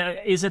I mean,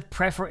 is a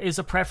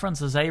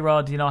preference as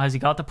A-Rod, has he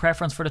got the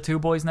preference for the 2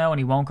 boys now and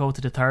he won't go to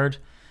the 3rd?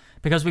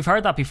 Because we've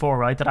heard that before,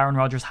 right? That Aaron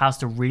Rodgers has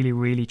to really,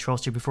 really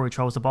trust you before he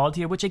throws the ball to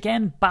you, which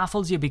again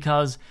baffles you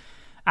because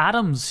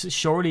Adams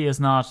surely is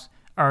not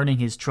earning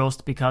his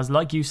trust, because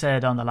like you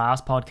said on the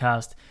last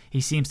podcast, he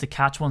seems to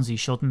catch ones he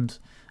shouldn't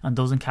and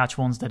doesn't catch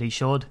ones that he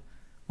should.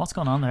 What's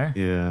going on there?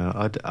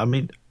 Yeah, I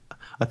mean,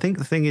 I think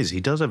the thing is he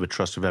does have a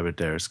trust of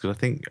Abradaris, because I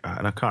think,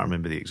 and I can't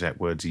remember the exact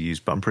words he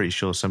used, but I'm pretty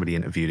sure somebody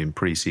interviewed him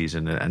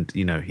pre-season and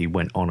he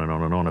went on and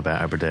on and on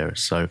about Abradaris.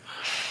 So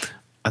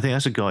I think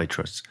that's a guy he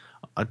trusts.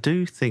 I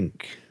do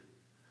think,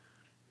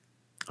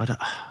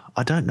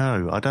 I don't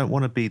know. I don't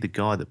want to be the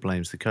guy that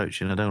blames the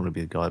coach, and I don't want to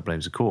be the guy that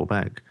blames the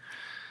quarterback.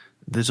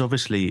 There's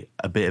obviously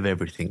a bit of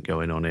everything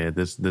going on here.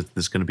 There's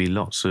going to be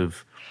lots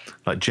of,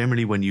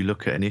 generally when you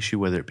look at an issue,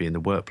 whether it be in the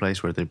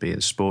workplace, whether it be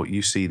in sport,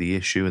 you see the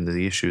issue, and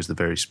the issue is the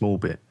very small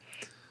bit.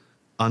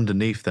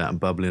 Underneath that and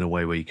bubbling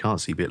away where you can't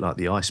see, a bit like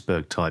the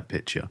iceberg type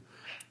picture,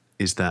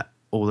 is that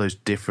all those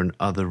different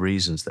other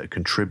reasons that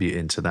contribute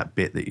into that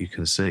bit that you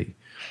can see.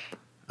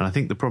 And I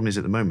think the problem is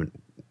at the moment,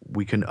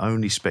 we can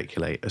only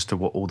speculate as to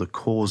what all the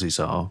causes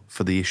are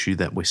for the issue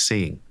that we're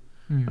seeing.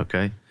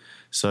 Okay?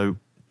 So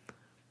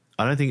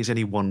I don't think it's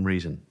any one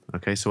reason.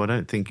 Okay? So I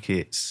don't think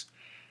it's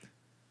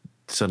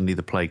suddenly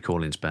the play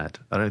calling's bad.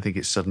 I don't think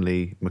it's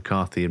suddenly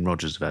McCarthy and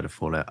Rodgers have had a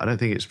fallout. I don't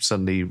think it's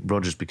suddenly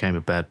Rodgers became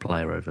a bad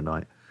player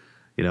overnight.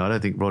 You know, I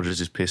don't think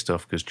Rodgers is pissed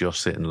off because Josh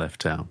Sitton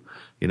left town.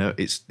 You know,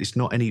 it's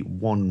not any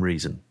one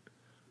reason,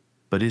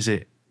 but is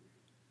it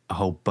a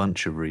whole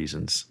bunch of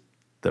reasons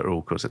that are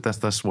all caused?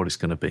 That's what it's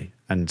going to be.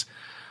 And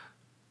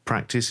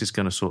practice is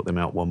going to sort them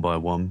out one by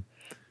one.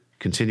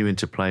 Continuing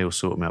to play will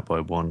sort them out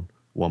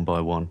one by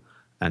one,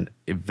 and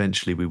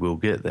eventually we will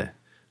get there.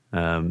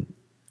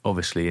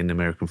 Obviously, in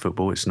American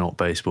football, it's not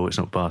baseball, it's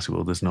not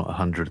basketball. There's not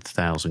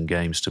 100,000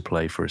 games to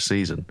play for a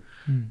season.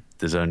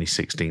 There's only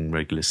 16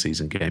 regular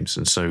season games,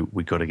 and so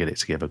we've got to get it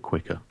together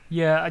quicker.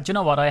 Yeah, do you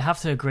know what? I have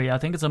to agree. I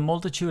think it's a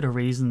multitude of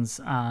reasons,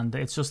 and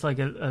it's just like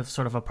a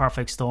sort of a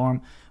perfect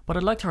storm. But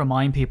I'd like to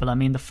remind people, I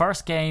mean, the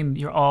first game,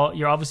 you're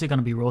obviously going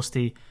to be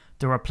rusty.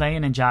 They were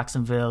playing in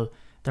Jacksonville.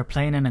 They're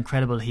playing in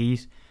incredible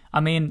heat. I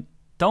mean,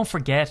 don't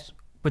forget,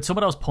 with some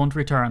of those punt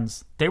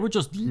returns, they were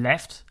just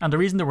left. And the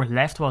reason they were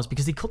left was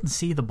because he couldn't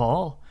see the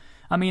ball.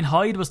 I mean,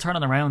 Hyde was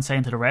turning around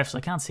saying to the refs,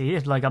 I can't see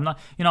it. Like, I'm not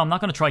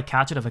going to try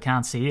catch it if I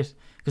can't see it,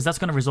 because that's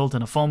going to result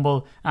in a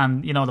fumble.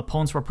 And, you know, the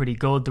punts were pretty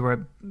good. They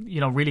were, you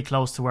know, really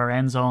close to our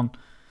end zone.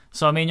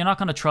 So, I mean, you're not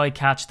going to try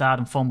catch that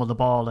and fumble the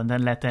ball and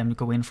then let them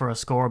go in for a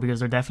score, because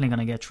they're definitely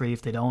going to get three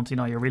if they don't. You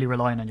know, you're really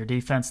relying on your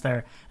defense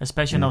there,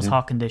 especially in those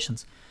hot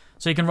conditions.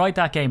 So you can write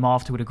that game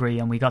off to a degree,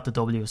 and we got the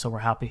W, so we're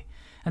happy.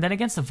 And then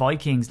against the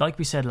Vikings, like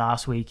we said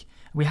last week,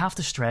 we have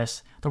to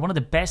stress they're one of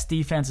the best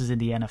defenses in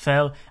the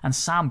NFL, and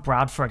Sam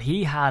Bradford,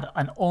 he had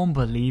an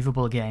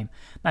unbelievable game.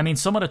 I mean,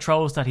 some of the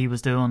throws that he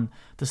was doing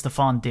to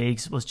Stephon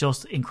Diggs was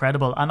just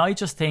incredible, and I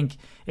just think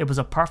it was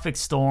a perfect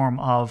storm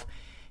of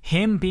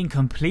him being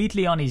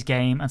completely on his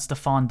game and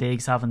Stephon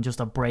Diggs having just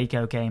a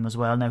breakout game as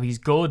well. Now, he's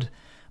good,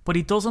 but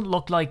he doesn't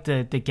look like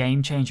the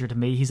game changer to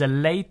me. He's a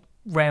late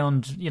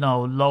round, you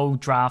know, low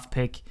draft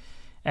pick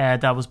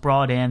that was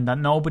brought in that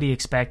nobody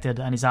expected,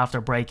 and he's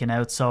after breaking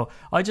out. So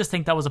I just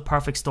think that was a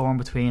perfect storm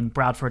between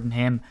Bradford and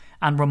him.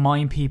 And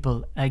remind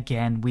people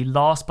again, we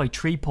lost by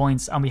 3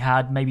 points, and we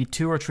had maybe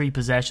 2 or 3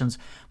 possessions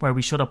where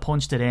we should have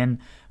punched it in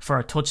for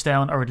a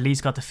touchdown, or at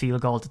least got the field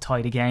goal to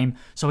tie the game.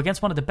 So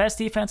against one of the best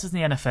defenses in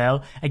the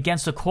NFL,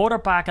 against a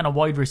quarterback and a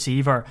wide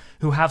receiver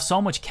who have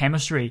so much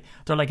chemistry,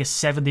 they're like a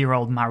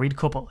 70-year-old married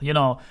couple. You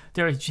know,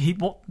 they're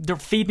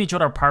feeding each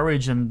other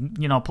porridge and,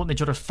 you know, putting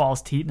each other's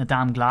false teeth in a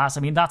damn glass. I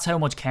mean, that's how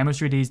much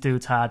chemistry these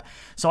dudes had.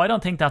 So I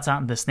don't think that's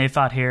something to sniff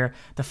at here,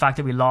 the fact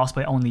that we lost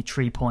by only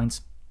 3 points.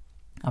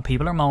 And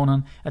people are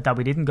moaning that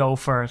we didn't go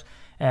for it,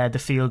 the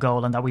field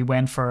goal, and that we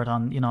went for it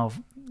on, you know,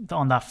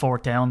 on that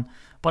 4th down.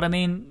 But I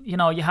mean, you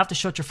know, you have to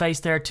shut your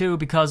face there too,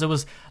 because it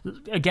was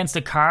against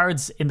the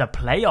Cards in the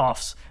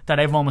playoffs that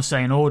everyone was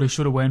saying, oh, they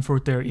should have went for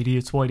it there,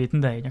 idiots, why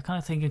didn't they? And you're kind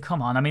of thinking,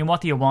 come on, I mean,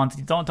 what do you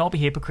want? Don't be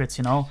hypocrites,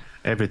 you know?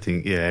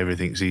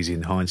 Everything's easy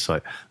in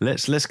hindsight.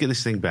 Let's get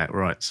this thing back,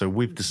 right? So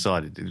we've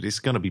decided it's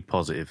going to be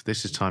positive.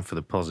 This is time for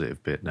the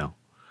positive bit now.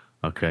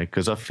 Okay,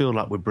 because I feel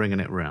like we're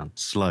bringing it round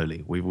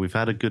slowly. We've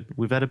had a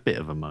bit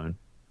of a moan.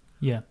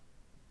 Yeah.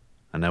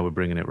 And now we're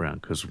bringing it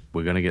round because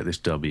we're going to get this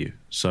W.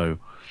 So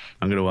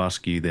I'm going to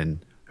ask you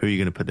then, who are you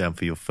going to put down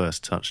for your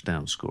first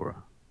touchdown scorer?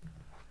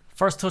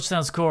 First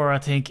touchdown scorer, I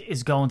think,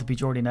 is going to be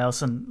Jordy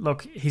Nelson.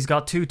 Look, he's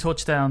got 2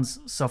 touchdowns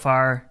so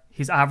far.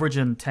 He's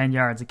averaging 10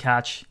 yards a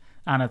catch,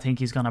 and I think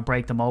he's going to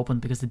break them open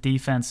because the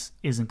defense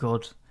isn't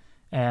good.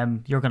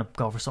 You're going to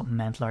go for something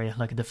mental, are you?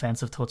 Like a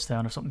defensive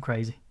touchdown or something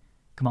crazy.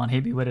 Come on,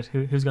 hit me with it.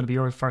 Who's going to be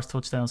your first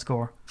touchdown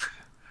scorer?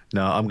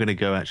 No, I'm going to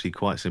go actually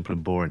quite simple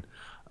and boring.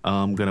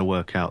 I'm going to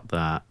work out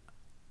that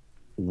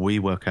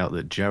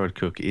Jared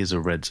Cook is a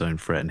red zone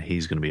threat, and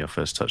he's going to be our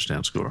first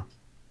touchdown scorer.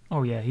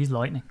 Oh yeah, he's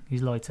lightning.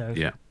 He's lights out.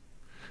 Yeah.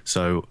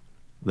 So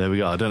there we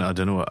go. I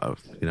don't know what,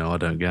 I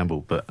don't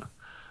gamble, but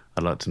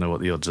I'd like to know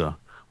what the odds are.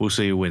 We'll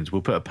see who wins.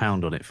 We'll put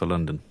 £1 on it for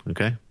London,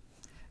 okay?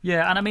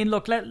 Yeah, and I mean,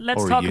 look,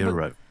 let's or talk a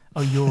euro.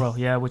 about euro,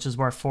 yeah, which is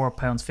worth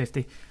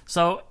 £4.50.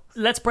 So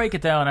let's break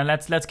it down and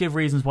let's give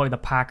reasons why the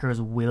Packers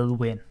will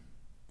win.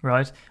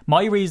 Right?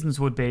 My reasons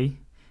would be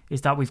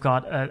is that we've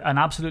got an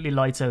absolutely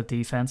lights out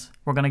defense.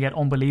 We're going to get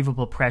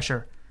unbelievable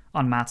pressure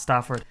on Matt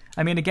Stafford.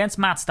 I mean, against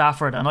Matt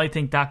Stafford, and I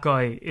think that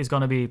guy is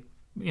going to be,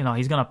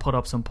 he's going to put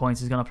up some points.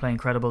 He's going to play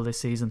incredible this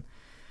season.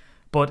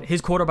 But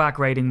his quarterback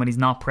rating when he's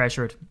not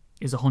pressured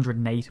is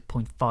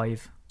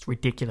 108.5. It's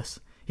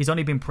ridiculous. He's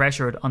only been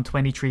pressured on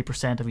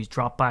 23% of his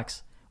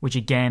dropbacks, which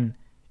again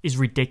is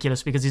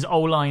ridiculous because his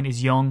O-line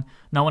is young.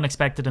 No one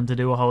expected him to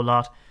do a whole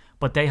lot,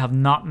 but they have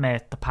not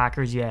met the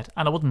Packers yet.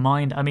 And I wouldn't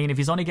mind. I mean, if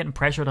he's only getting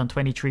pressured on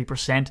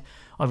 23%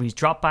 of his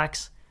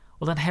dropbacks,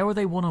 well then how are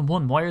they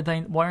 1-1? Why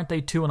aren't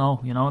they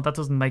 2-0? That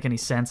doesn't make any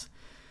sense.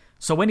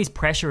 So when he's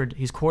pressured,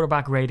 his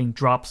quarterback rating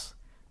drops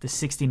to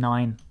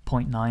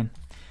 69.9.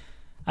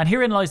 And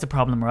herein lies the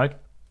problem, right?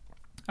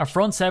 Our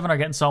front seven are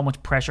getting so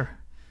much pressure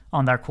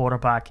on their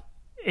quarterback.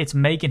 It's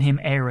making him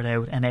air it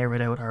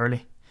out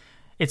early.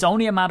 It's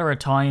only a matter of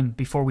time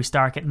before we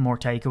start getting more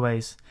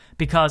takeaways.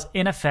 Because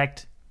in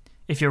effect,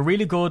 if you're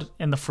really good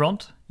in the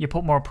front, you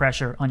put more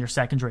pressure on your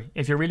secondary.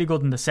 If you're really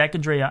good in the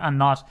secondary and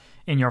not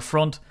in your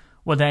front,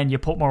 well then you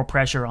put more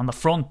pressure on the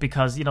front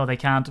because, they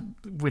can't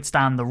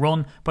withstand the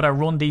run. But our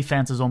run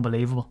defense is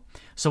unbelievable.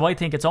 So I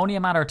think it's only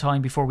a matter of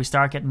time before we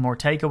start getting more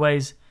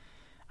takeaways.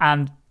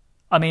 And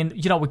I mean,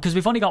 you know, because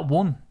we've only got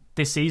one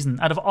this season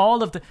out of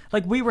all of the,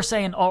 like we were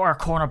saying, oh, our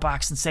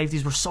cornerbacks and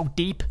safeties were so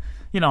deep,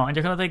 you know, and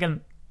you're kind of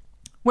thinking,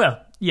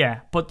 well, yeah,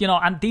 but you know,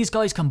 and these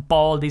guys can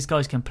ball, these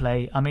guys can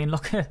play. I mean,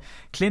 look at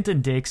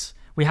Clinton Dix.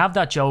 We have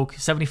that joke,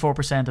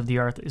 74% of the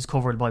earth is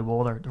covered by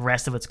water, the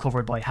rest of it's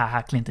covered by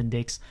haha Clinton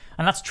Dix.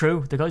 And that's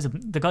true. The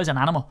guy's an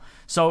animal.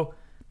 So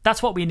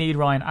that's what we need,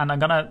 Ryan, and I'm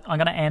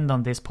gonna end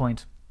on this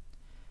point.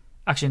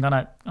 Actually,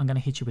 I'm gonna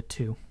hit you with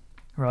two,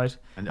 right?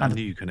 And I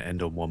knew you couldn't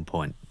end on 1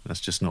 point. That's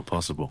just not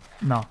possible.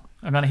 No,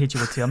 I'm gonna hit you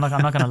with two. I'm not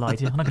gonna lie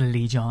to you. I'm not gonna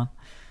lead you on.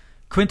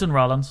 Quinton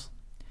Rollins,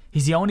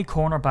 he's the only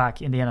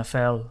cornerback in the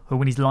NFL who,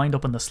 when he's lined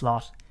up in the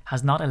slot,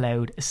 has not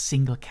allowed a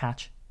single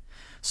catch.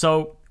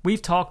 So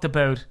we've talked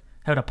about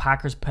how the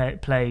Packers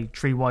play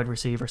 3 wide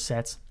receiver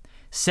sets.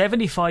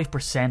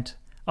 75%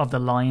 of the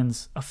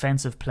Lions'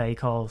 offensive play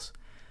calls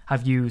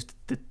have used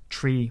the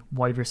 3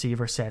 wide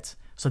receiver sets.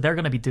 So they're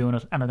going to be doing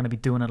it, and they're going to be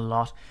doing it a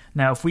lot.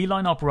 Now, if we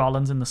line up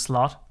Rollins in the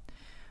slot,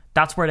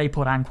 that's where they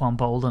put Anquan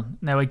Bolden.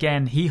 Now,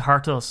 again, he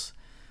hurt us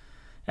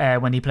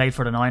when he played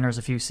for the Niners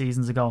a few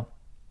seasons ago.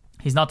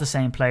 He's not the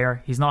same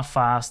player. He's not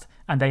fast,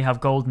 and they have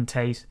Golden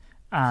Tate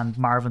and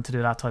Marvin to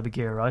do that type of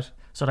gear, right?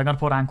 So they're going to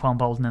put Anquan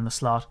Bolden in the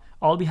slot.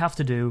 All we have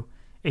to do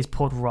is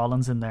put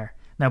Rollins in there.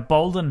 Now,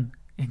 Bolden,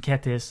 and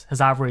get this, has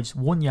averaged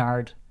 1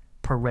 yard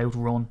per route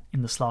run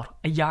in the slot.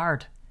 A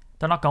yard.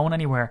 They're not going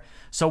anywhere.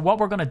 So what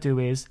we're going to do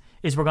is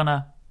we're going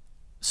to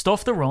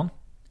stuff the run.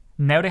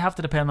 Now they have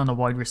to depend on the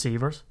wide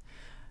receivers.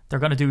 They're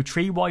going to do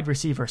 3 wide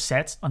receiver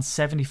sets on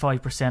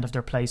 75% of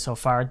their plays so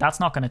far. That's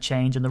not going to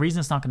change. And the reason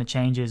it's not going to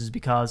change is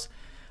because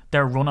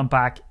their running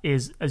back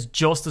is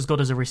just as good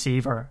as a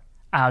receiver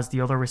as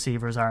the other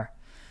receivers are.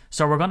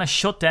 So we're going to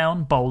shut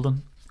down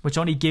Bolden, which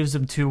only gives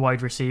them 2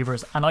 wide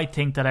receivers. And I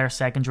think that our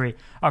secondary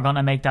are going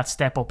to make that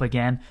step up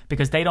again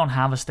because they don't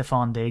have a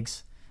Stephon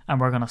Diggs, and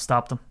we're going to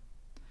stop them.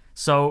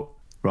 So...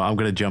 Right, I'm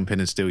going to jump in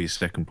and steal your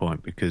second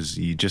point because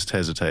you just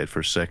hesitated for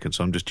a second,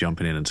 so I'm just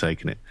jumping in and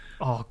taking it.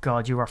 Oh,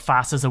 God, you are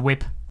fast as a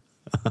whip.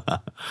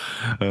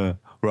 Right,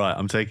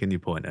 I'm taking your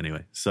point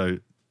anyway. So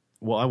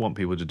what I want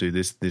people to do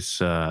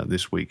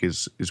this week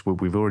is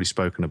what we've already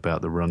spoken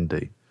about, the run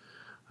D.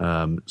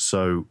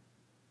 So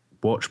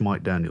watch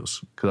Mike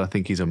Daniels, because I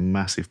think he's a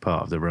massive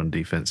part of the run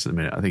defense at the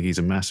minute. I think he's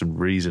a massive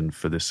reason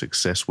for the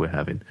success we're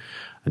having.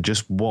 And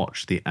just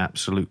watch the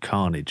absolute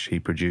carnage he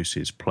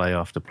produces play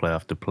after play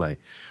after play.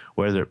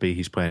 Whether it be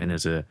he's playing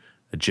as a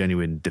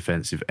genuine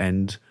defensive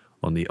end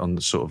on the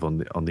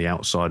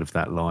outside of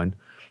that line,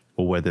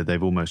 or whether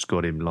they've almost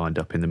got him lined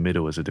up in the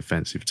middle as a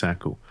defensive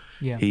tackle.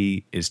 Yeah.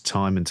 He is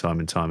time and time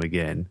and time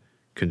again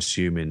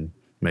consuming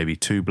maybe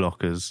 2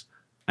 blockers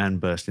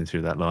and bursting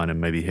through that line and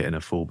maybe hitting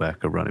a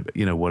fullback or running,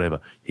 but whatever.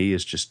 He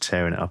is just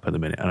tearing it up at the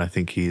minute, and I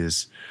think he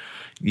is.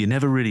 You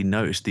never really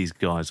notice these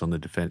guys on the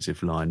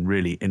defensive line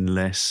really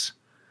unless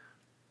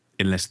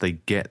they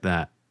get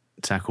that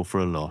tackle for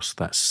a loss,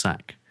 that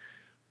sack.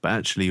 But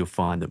actually, you'll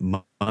find that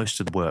most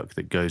of the work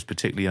that goes,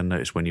 particularly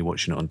unnoticed when you're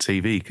watching it on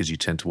TV, because you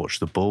tend to watch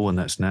the ball and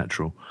that's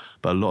natural,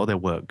 but a lot of their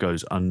work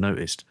goes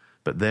unnoticed.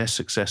 But their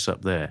success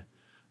up there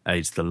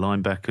aids the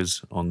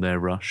linebackers on their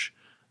rush,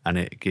 and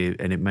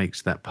it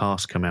makes that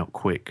pass come out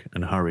quick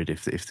and hurried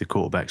if the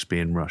quarterback's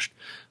being rushed.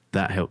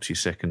 That helps you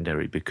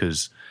secondary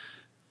because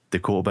the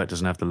quarterback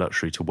doesn't have the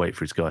luxury to wait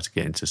for his guy to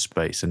get into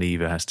space, and he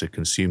either has to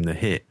consume the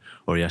hit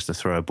or he has to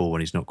throw a ball when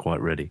he's not quite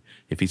ready.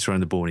 If he's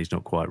throwing the ball and he's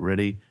not quite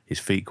ready, his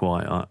feet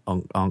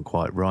aren't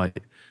quite right,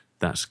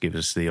 that gives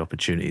us the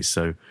opportunities.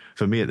 So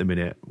for me at the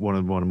minute, one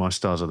of my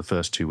stars of the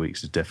first 2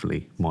 weeks is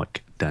definitely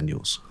Mike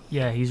Daniels.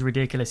 Yeah, he's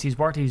ridiculous. He's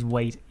worth his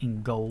weight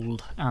in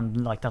gold,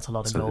 and that's a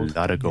lot of gold. A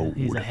lot of gold.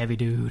 Yeah, he's a heavy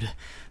dude.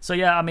 So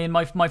yeah, I mean,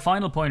 my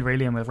final point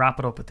really, and we'll wrap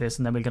it up with this,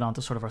 and then we'll get on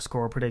to sort of our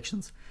score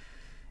predictions,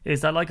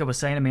 is that, like I was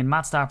saying, I mean,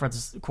 Matt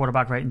Stafford's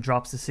quarterback rating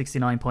drops to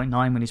 69.9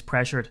 when he's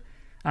pressured,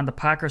 and the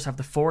Packers have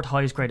the 4th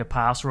highest graded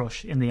pass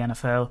rush in the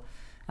NFL.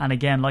 And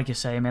again, like you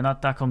say, I mean,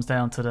 that comes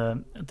down to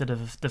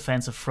the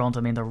defensive front.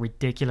 I mean, they're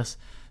ridiculous.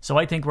 So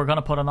I think we're going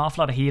to put an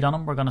awful lot of heat on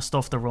them. We're going to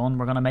stuff the run.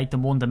 We're going to make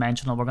them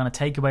one-dimensional. We're going to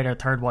take away their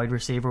 3rd wide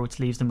receiver, which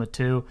leaves them with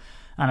 2.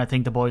 And I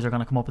think the boys are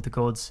going to come up with the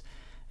goods,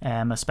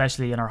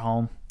 especially in our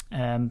home.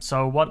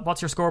 So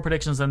what's your score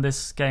predictions in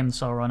this game,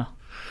 Rona?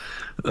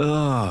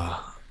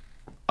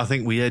 I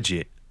think we edge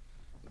it.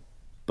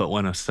 But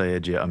when I say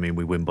edge it, I mean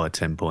we win by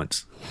 10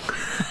 points.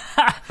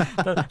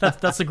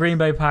 That's the Green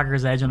Bay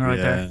Packers edging right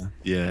there.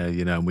 Yeah,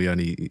 and we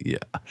only...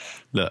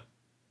 Look,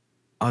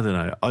 I don't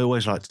know. I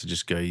always like to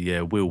just go,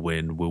 we'll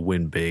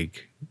win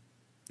big.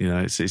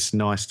 It's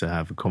nice to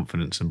have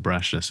confidence and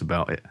brashness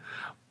about it.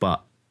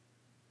 But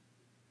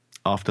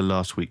after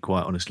last week,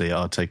 quite honestly,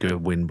 I'll take a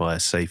win by a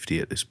safety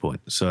at this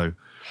point. So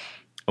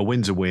a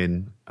win's a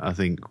win. I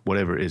think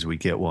whatever it is, we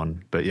get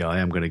one. But I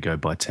am going to go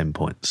by 10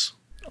 points.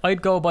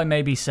 I'd go by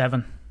maybe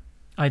 7.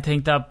 I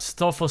think that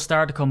stuff will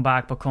start to come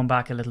back, but come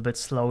back a little bit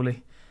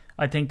slowly.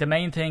 I think the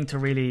main thing to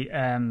really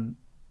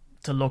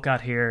to look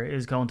at here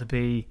is going to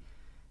be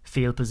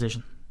field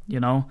position,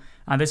 and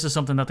this is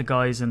something that the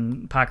guys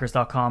in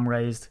Packers.com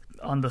raised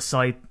on the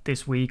site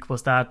this week,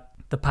 was that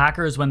the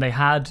Packers, when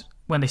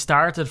they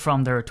started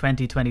from their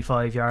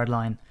 20-25 yard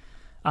line,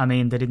 I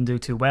mean, they didn't do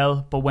too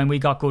well, but when we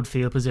got good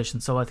field position,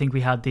 so I think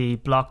we had the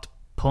blocked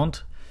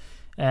punt,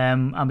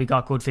 and we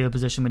got good field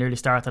position. We nearly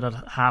started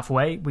at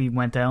halfway. We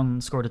went down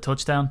and scored a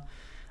touchdown.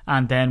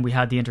 And then we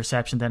had the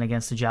interception then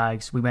against the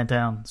Jags. We went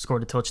down,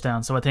 scored a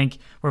touchdown. So I think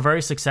we're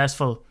very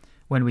successful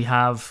when we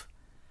have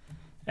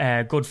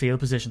good field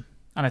position.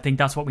 And I think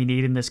that's what we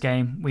need in this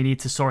game. We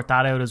need to sort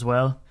that out as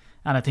well.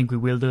 And I think we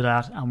will do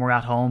that. And we're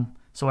at home.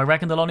 So I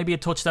reckon there'll only be a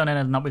touchdown in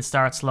it and that will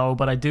start slow.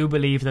 But I do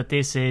believe that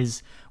this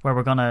is where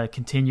we're going to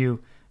continue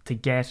to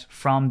get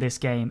from this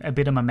game a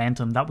bit of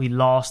momentum that we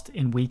lost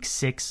in week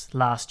 6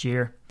 last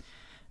year.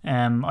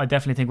 I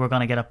definitely think we're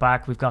going to get it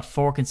back. We've got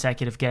 4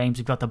 consecutive games.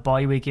 We've got the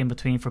bye week in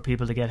between for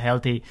people to get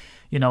healthy,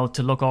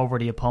 to look over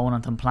the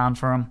opponent and plan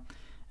for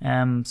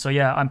him. So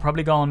yeah, I'm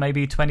probably going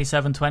maybe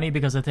 27-20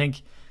 because I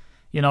think,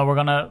 we're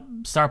going to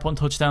start putting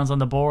touchdowns on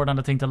the board, and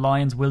I think the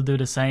Lions will do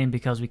the same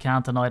because we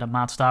can't deny that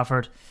Matt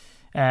Stafford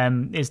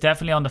is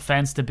definitely on the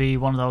fence to be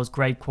one of those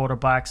great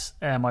quarterbacks.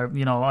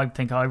 I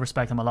think I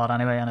respect him a lot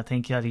anyway, and I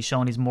think that he's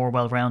shown he's more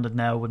well-rounded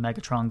now with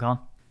Megatron gone.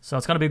 So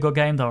it's going to be a good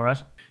game though,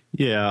 right?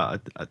 Yeah,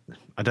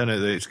 I don't know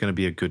that it's going to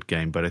be a good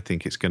game, but I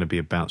think it's going to be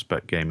a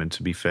bounce-back game. And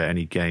to be fair,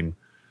 any game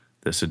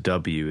that's a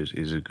W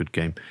is a good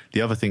game.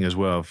 The other thing as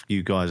well, if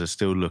you guys are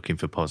still looking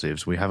for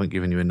positives, we haven't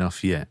given you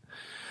enough yet.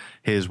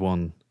 Here's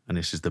one, and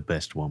this is the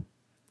best one.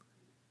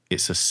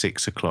 It's a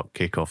 6 o'clock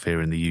kickoff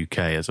here in the UK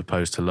as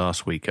opposed to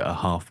last week at a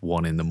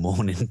 1:30 in the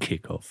morning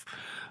kickoff.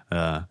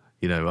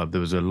 There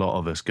was a lot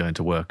of us going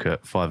to work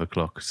at 5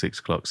 o'clock, 6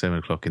 o'clock, 7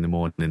 o'clock in the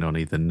morning on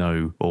either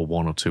no or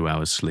 1 or 2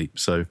 hours sleep.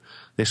 So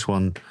this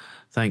one,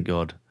 thank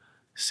God,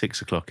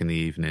 6 o'clock in the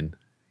evening.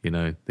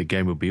 The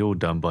game will be all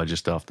done by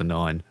just after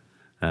 9,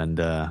 and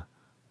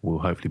we'll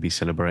hopefully be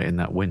celebrating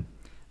that win.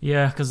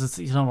 Yeah, because it's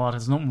it's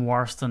nothing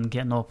worse than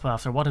getting up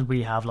after, what did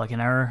we have, like an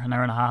hour and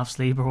a half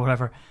sleep or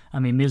whatever. I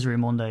mean, Misery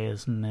Monday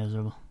is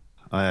miserable.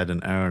 I had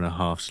an hour and a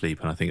half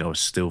sleep, and I think I was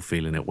still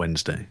feeling it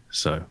Wednesday.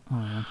 So. Oh,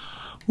 yeah.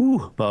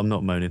 Ooh, but I'm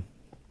not moaning.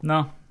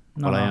 No.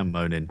 Well, I am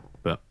moaning,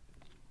 but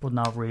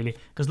not really.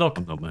 Because look,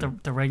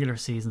 the regular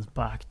season's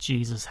back.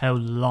 Jesus, how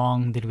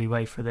long did we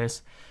wait for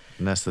this?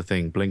 And that's the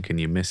thing. Blink and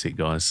you miss it,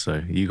 guys.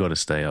 So you got to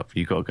stay up.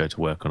 You got to go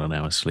to work on an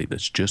hour's sleep.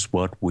 That's just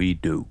what we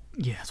do.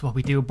 Yeah, it's what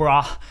we do,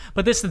 brah.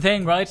 But this is the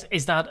thing, right?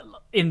 Is that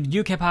in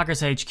UK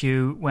Packers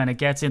HQ, when it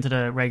gets into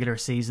the regular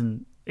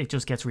season, it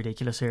just gets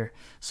ridiculous here.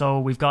 So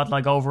we've got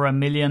like over 1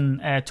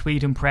 million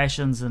tweet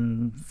impressions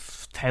and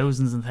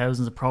thousands and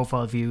thousands of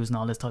profile views and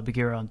all this type of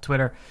gear on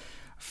Twitter.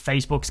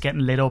 Facebook's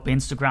getting lit up.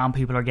 Instagram,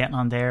 people are getting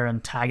on there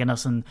and tagging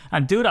us and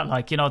do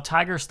that,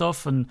 tag our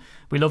stuff, and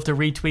we love to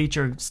retweet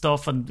your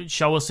stuff and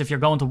show us if you're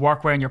going to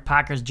work wearing your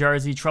Packers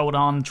jersey,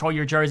 throw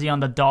your jersey on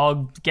the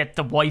dog, get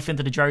the wife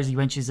into the jersey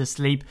when she's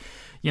asleep,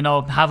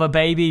 have a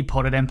baby,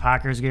 put it in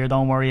Packers gear,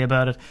 don't worry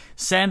about it,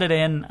 send it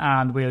in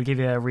and we'll give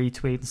you a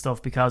retweet and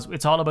stuff, because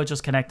it's all about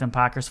just connecting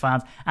Packers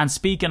fans. And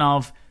speaking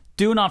of,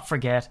 do not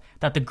forget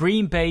that the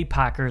Green Bay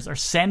Packers are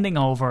sending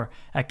over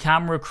a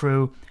camera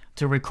crew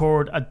to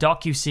record a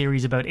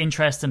docu-series about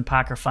interest in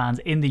Packer fans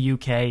in the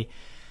UK,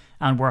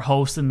 and we're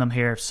hosting them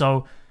here.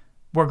 So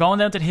we're going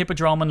down to the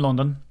Hippodrome in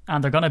London,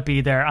 and they're going to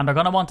be there, and they're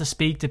going to want to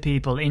speak to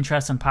people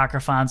interested in Packer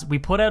fans. We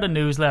put out a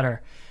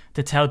newsletter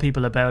to tell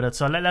people about it,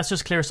 so let's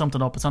just clear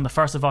something up. It's on the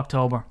 1st of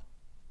October.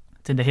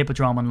 It's in the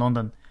Hippodrome in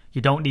London.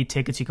 You don't need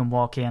tickets, you can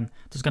walk in.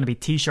 There's going to be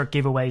t-shirt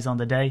giveaways on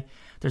the day.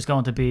 There's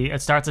going to be,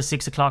 it starts at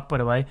 6 o'clock, by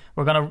the way.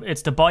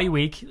 It's the bye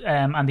week,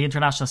 and the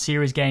International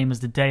Series game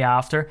is the day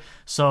after.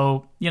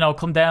 So,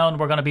 come down.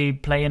 We're going to be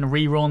playing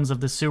reruns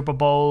of the Super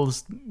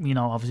Bowls,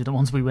 obviously the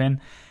ones we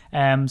win.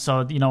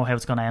 So you know how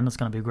it's going to end. It's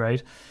going to be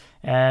great.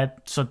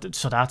 So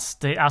that's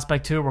the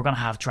aspect too. We're going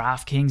to have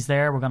DraftKings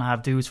there. We're going to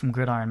have dudes from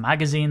Gridiron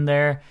Magazine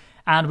there.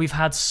 And we've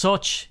had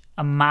such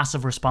a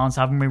massive response,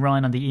 haven't we,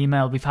 Ryan, on the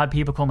email? We've had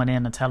people coming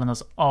in and telling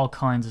us all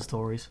kinds of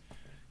stories.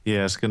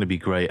 Yeah, it's going to be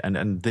great.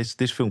 And this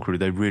film crew,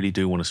 they really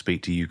do want to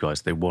speak to you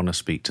guys. They want to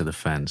speak to the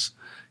fans,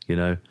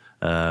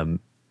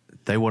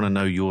 They want to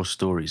know your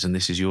stories, and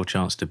this is your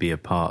chance to be a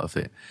part of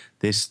it.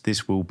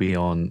 This will be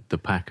on the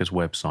Packers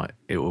website.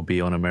 It will be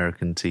on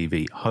American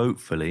TV.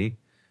 Hopefully,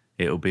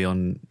 it will be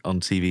on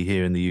TV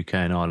here in the UK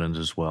and Ireland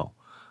as well.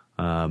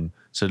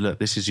 So look,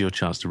 this is your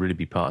chance to really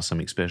be part of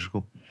something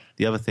special.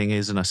 The other thing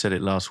is, and I said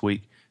it last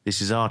week,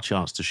 this is our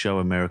chance to show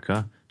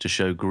America, to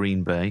show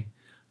Green Bay,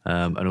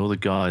 and all the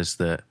guys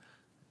that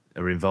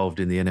are involved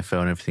in the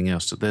NFL and everything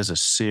else, that there's a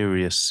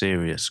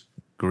serious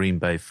Green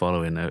Bay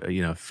following,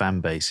 a fan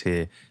base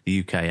here, the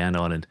UK and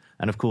Ireland,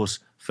 and of course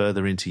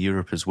further into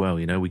Europe as well.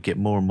 We get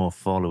more and more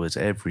followers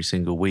every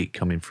single week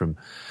coming from,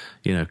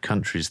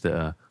 countries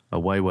that are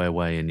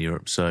way in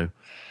Europe. So,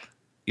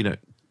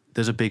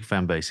 there's a big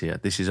fan base here.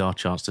 This is our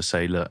chance to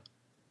say, look,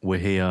 we're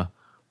here,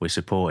 we're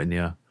supporting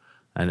you,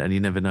 and you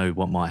never know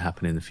what might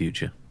happen in the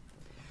future.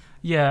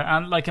 Yeah,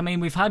 and like, I mean,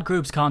 we've had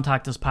groups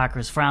contact us,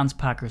 Packers France,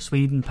 Packers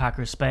Sweden,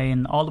 Packers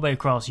Spain, all the way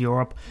across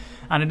Europe,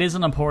 and it is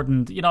an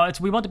important,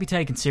 we want to be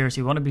taken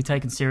seriously. We want to be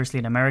taken seriously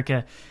in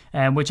America,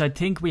 which I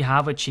think we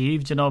have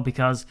achieved,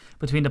 because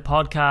between the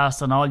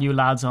podcast and all you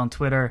lads on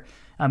Twitter,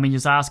 I mean,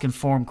 just ask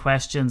informed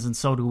questions, and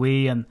so do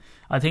we. And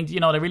I think,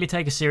 they really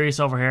take us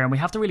serious over here. And we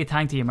have to really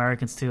thank the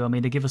Americans too. I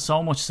mean, they give us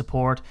so much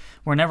support.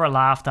 We're never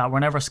laughed at. We're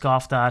never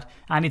scoffed at.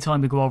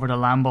 Anytime we go over to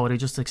Lambeau, they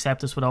just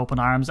accept us with open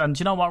arms. And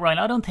you know what, Ryan?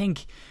 I don't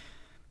think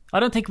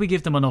we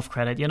give them enough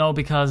credit,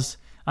 because,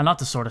 and not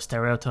to sort of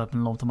stereotype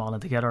and lump them all in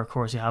together. Of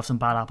course, you have some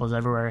bad apples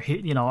everywhere.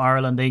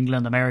 Ireland,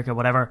 England, America,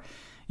 whatever.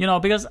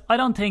 Because I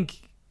don't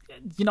think,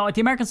 the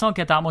Americans don't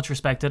get that much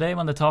respect today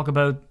when they talk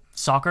about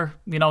soccer.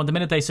 The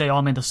minute they say, "Oh,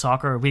 I'm into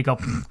soccer," we go,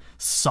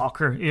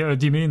 "Soccer?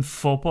 Do you mean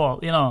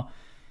football?"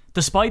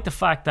 Despite the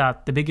fact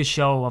that the biggest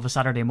show of a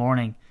Saturday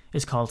morning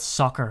is called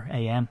Soccer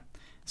AM.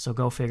 So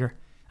go figure.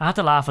 I had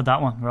to laugh at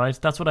that one, right?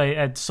 That's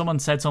what someone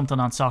said something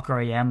on Soccer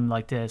AM,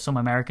 like some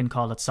American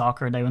called it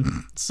soccer, and they went,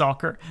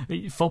 "Soccer?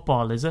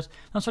 Football, is it?"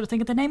 And I'm sort of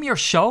thinking, the name of your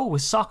show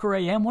was Soccer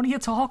AM. What are you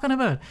talking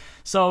about?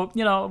 So,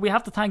 we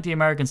have to thank the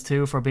Americans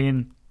too for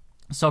being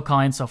so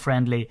kind, so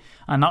friendly,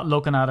 and not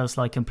looking at us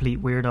like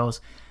complete weirdos.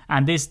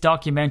 And this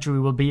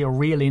documentary will be a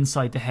real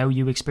insight to how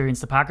you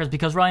experience the Packers.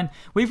 Because, Ryan,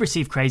 we've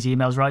received crazy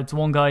emails, right? It's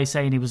one guy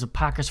saying he was a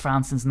Packers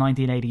fan since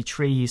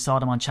 1983. He saw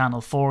them on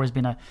Channel 4. Has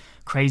been a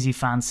crazy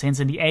fan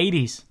since. In the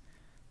 80s.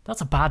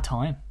 That's a bad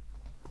time.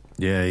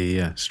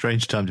 Yeah.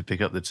 Strange time to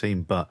pick up the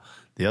team. But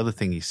the other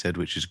thing he said,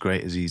 which is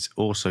great, is he's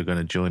also going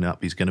to join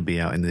up. He's going to be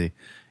out in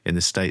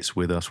the States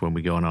with us when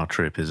we go on our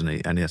trip, isn't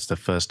he? And it's the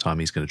first time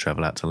he's going to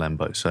travel out to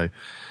Lambeau. So,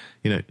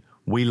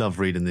 we love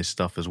reading this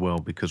stuff as well,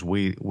 because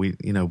we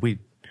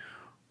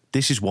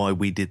this is why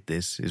we did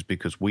this, is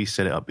because we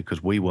set it up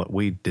because we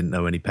didn't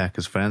know any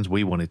Packers fans.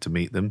 We wanted to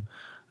meet them.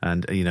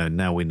 And,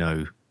 now we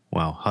know,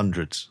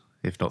 hundreds,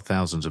 if not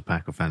thousands of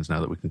Packer fans now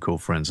that we can call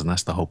friends. And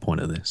that's the whole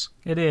point of this.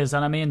 It is.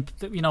 And I mean,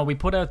 we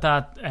put out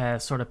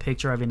that sort of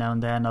picture every now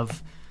and then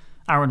of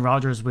Aaron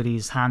Rodgers with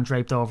his hand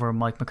draped over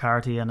Mike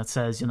McCarthy, and it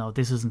says,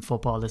 this isn't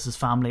football, this is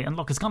family. And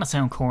look, it's going to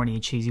sound corny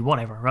and cheesy,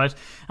 whatever, right?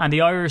 And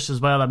the Irish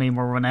as well, I mean,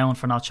 we're renowned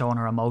for not showing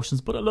our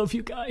emotions, but I love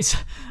you guys.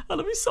 I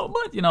love you so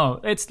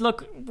much.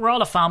 Look, we're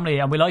all a family,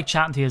 and we like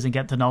chatting to you and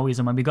getting to know you.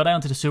 And when we go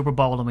down to the Super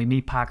Bowl and we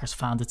meet Packers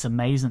fans, it's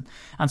amazing.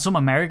 And some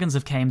Americans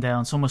have came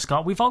down, some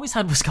we've always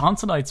had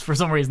Wisconsinites for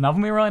some reason,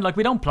 haven't we, Ryan? Like,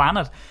 we don't plan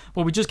it,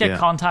 but we just get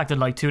contacted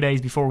like 2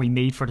 days before we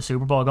meet for the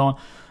Super Bowl going,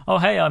 "Oh,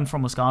 hey, I'm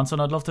from Wisconsin.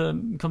 I'd love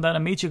to come down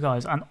and meet you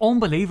guys." And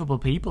unbelievable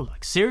people,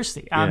 like,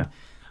 seriously. And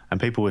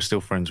people we're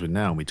still friends with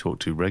now and we talk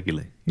to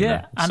regularly.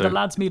 And the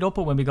lads meet up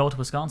when we go to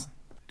Wisconsin.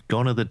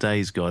 Gone are the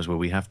days, guys, where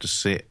we have to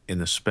sit in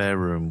the spare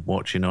room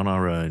watching on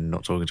our own,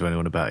 not talking to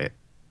anyone about it.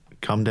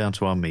 Come down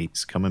to our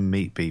meets, come and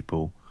meet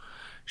people,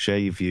 share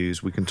your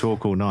views. We can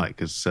talk all night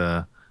because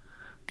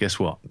guess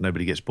what?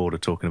 Nobody gets bored of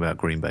talking about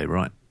Green Bay,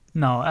 right?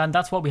 No, and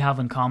that's what we have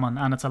in common,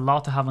 and it's a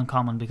lot to have in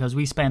common because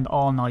we spend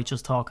all night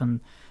just talking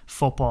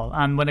football.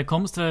 And when it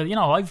comes to,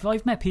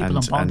 I've met people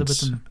and bonded with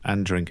them.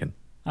 And drinking.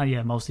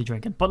 Yeah, mostly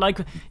drinking. But like,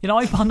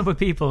 I've bonded with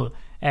people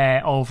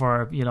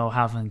over,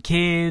 having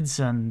kids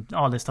and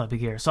all this type of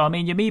gear. So, I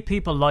mean, you meet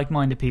people,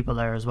 like-minded people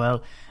there as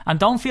well. And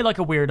don't feel like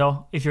a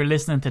weirdo if you're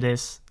listening to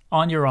this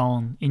on your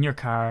own, in your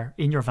car,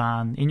 in your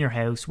van, in your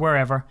house,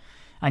 wherever,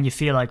 and you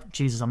feel like,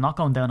 Jesus, I'm not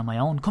going down on my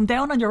own. Come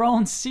down on your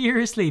own,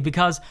 seriously,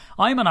 because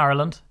I'm in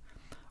Ireland,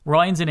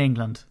 Ryan's in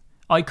England.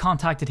 I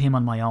contacted him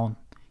on my own.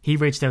 He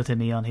reached out to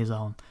me on his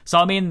own. So,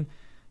 I mean,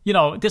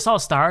 this all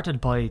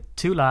started by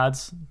two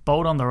lads,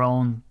 both on their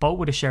own, both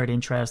with a shared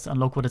interest, and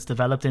look what it's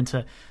developed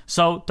into.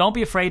 So don't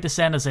be afraid to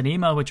send us an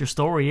email with your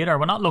story either.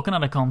 We're not looking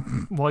at it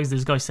going, why is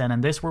this guy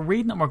sending this? We're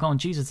reading it and we're going,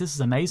 Jesus, this is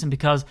amazing,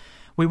 because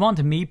we want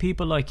to meet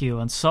people like you,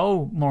 and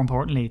so, more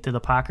importantly, to the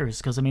Packers,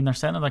 because, I mean, they're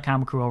sending their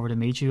camera crew over to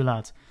meet you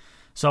lads.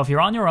 So if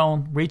you're on your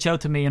own, reach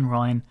out to me and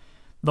Ryan.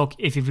 Look,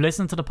 if you've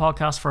listened to the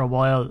podcast for a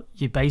while,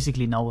 you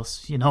basically know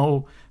us. You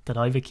know that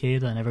I have a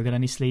kid, I never get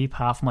any sleep,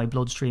 half my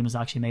bloodstream is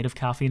actually made of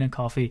caffeine and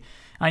coffee,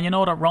 and you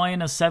know that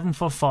Ryan is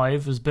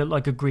 7'5", is built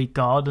like a Greek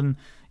god, and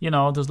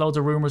there's loads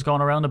of rumours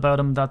going around about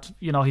him that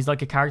he's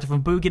like a character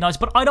from Boogie Nights,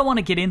 but I don't want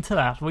to get into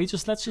that.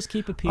 Let's just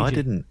keep it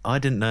PG. I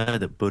didn't know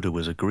that Buddha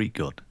was a Greek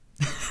god.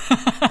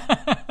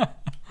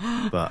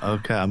 But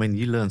okay, I mean,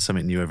 you learn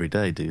something new every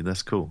day, dude.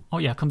 That's cool. Oh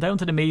yeah, come down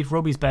to the meet,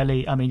 rub his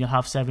belly. I mean, you'll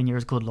have 7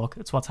 years good luck.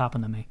 It's what's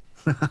happened to me.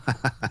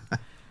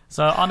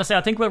 So honestly,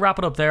 I think we'll wrap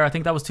it up there. I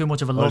think that was too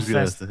much of a love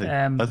fest.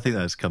 I think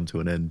that's come to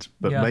an end.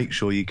 But make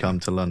sure you come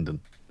to London.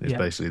 Is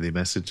basically the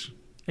message.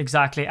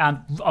 Exactly. And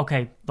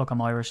okay, look,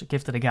 I'm Irish.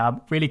 Gift of the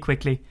gab. Really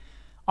quickly,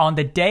 on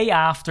the day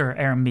after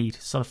our meet,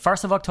 so the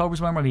 1st of October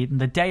is when we're meeting.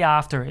 The day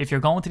after, if you're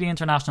going to the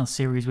international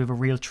series, we have a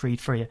real treat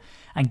for you.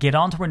 And get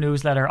onto our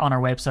newsletter on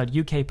our website,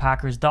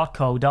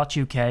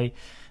 ukpackers.co.uk.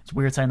 It's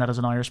weird saying that as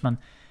an Irishman.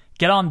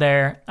 Get on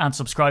there and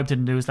subscribe to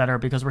the newsletter,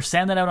 because we're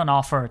sending out an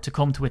offer to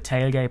come to a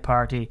tailgate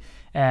party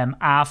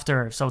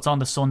after. So it's on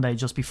the Sunday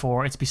just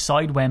before. It's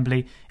beside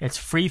Wembley. It's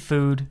free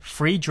food,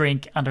 free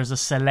drink, and there's a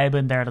celeb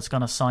in there that's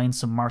going to sign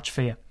some merch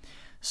for you.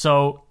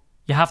 So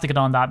you have to get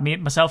on that.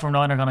 Myself and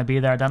Ryan are going to be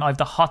there. Then I have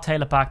to hot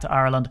tail it back to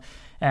Ireland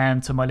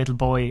and to my little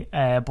boy.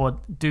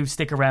 But do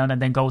stick around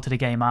and then go to the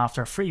game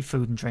after. Free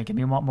food and drink. I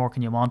mean, what more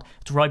can you want?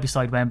 It's right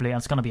beside Wembley and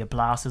it's going to be a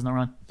blast, isn't it,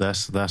 Ryan?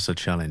 That's a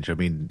challenge. I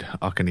mean,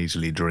 I can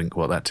easily drink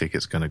what that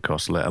ticket's going to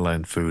cost, let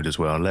alone food as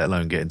well, let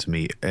alone getting to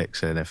meet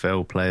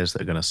ex-NFL players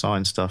that are going to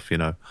sign stuff. You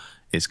know,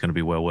 it's going to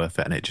be well worth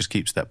it, and it just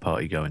keeps that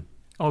party going.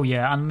 Oh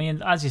yeah, and I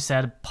mean, as you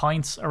said,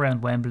 pints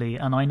around Wembley,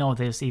 and I know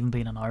this, even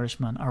being an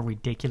Irishman, are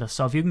ridiculous.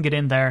 So if you can get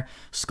in there,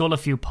 scull a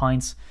few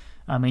pints,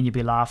 I mean, you'd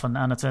be laughing,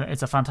 and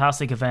it's a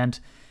fantastic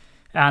event.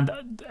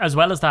 And as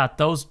well as that,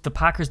 the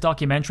Packers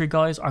documentary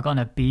guys are going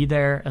to be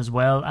there as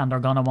well, and they're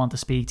going to want to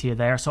speak to you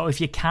there. So if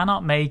you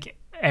cannot make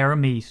Air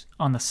Meet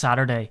on the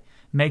Saturday,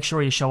 make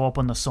sure you show up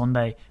on the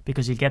Sunday,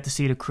 because you get to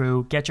see the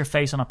crew, get your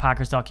face on a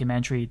Packers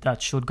documentary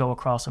that should go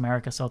across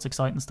America. So it's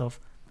exciting stuff.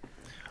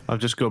 I've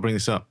just got to bring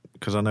this up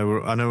because I know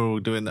we're all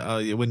doing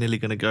that. We're nearly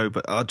going to go,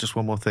 but just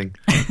one more thing.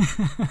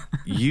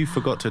 You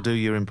forgot to do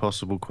your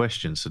impossible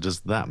question, so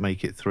does that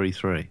make it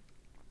 3-3?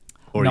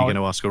 Or are you going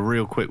to ask a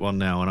real quick one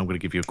now, and I'm going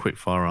to give you a quick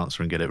fire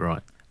answer and get it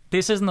right?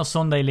 This isn't a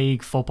Sunday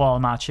League football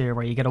match here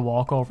where you get a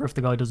walkover if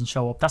the guy doesn't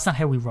show up. That's not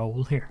how we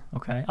roll here,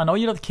 okay? I know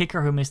you're the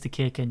kicker who missed the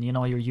kick, and you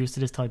know you're used to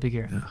this type of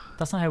gear. Yeah.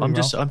 That's not how we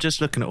roll. I'm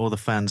just looking at all the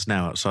fans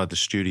now outside the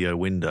studio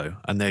window,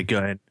 and they're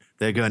going,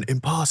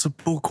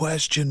 impossible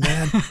question,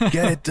 man.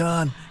 Get it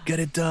done. Get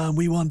it done.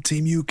 We want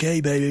Team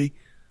UK, baby.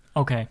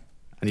 Okay.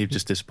 And you've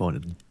just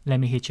disappointed them.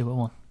 Let me hit you with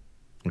one.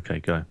 Okay,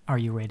 go. Are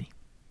you ready?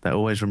 That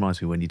always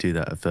reminds me when you do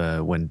that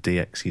of when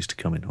DX used to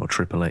come in, or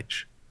Triple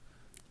H.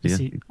 You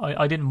see,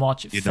 I didn't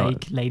watch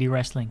fake lady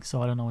wrestling,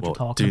 so I don't know what you're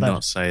talking about. Do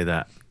not say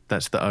that.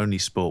 That's the only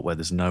sport where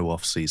there's no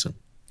off-season.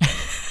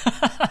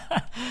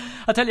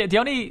 I tell you, the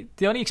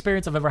only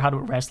experience I've ever had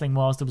with wrestling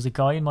was there was a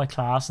guy in my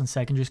class in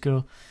secondary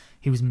school.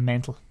 He was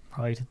mental,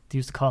 right? They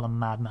used to call him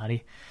Mad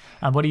Matty.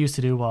 And what he used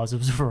to do was, it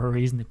was for a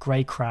reason, a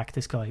great crack,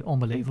 this guy,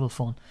 unbelievable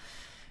fun.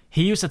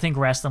 He used to think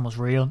wrestling was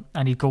real,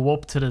 and he'd go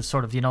up to the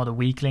sort of, the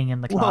weakling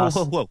in the class.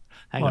 Whoa.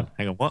 Hang on,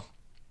 what?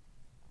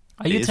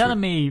 Are you telling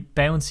me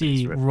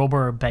bouncy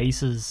rubber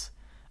bases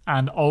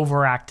and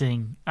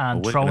overacting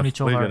and throwing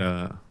each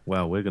other?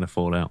 We're going to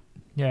fall out.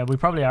 Yeah, we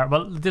probably are.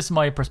 Well, this is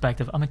my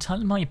perspective. I'm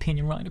telling my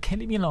opinion, right? Okay,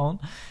 leave me alone.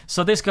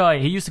 So this guy,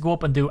 he used to go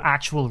up and do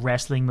actual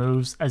wrestling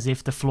moves as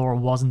if the floor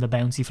wasn't the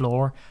bouncy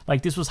floor.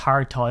 Like, this was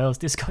hard tiles.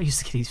 This guy used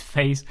to get his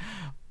face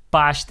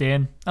bashed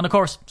in. And of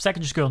course,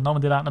 secondary school, no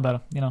one did anything about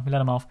it. We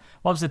let him off.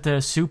 What was it, the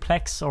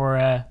suplex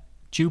or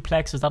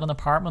duplex? Is that an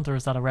apartment or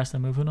is that a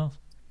wrestling move? Who knows?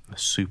 A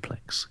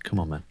suplex. Come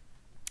on, man.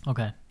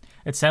 Okay.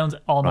 It sounds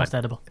almost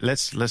edible.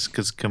 Let's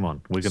because come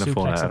on, we're going to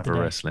fall out for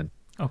wrestling.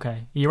 Okay.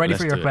 Are you ready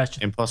for your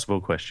question?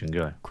 Impossible question,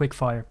 go. Quick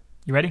fire.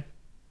 You ready?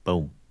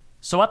 Boom.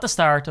 So at the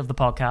start of the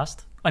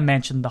podcast, I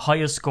mentioned the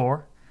highest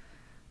score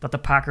that the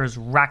Packers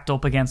racked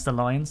up against the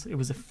Lions. It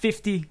was a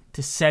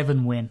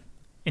 50-7 win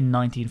in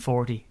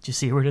 1940. Do you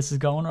see where this is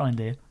going, Ryan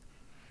Dale?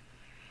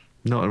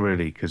 Not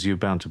really, because you're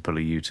bound to pull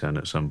a U-turn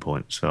at some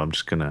point. So I'm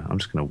just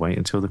gonna wait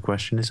until the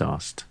question is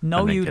asked.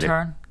 No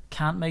U-turn.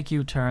 Can't make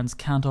U-turns.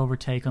 Can't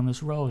overtake on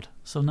this road.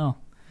 So no.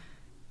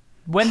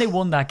 When they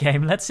won that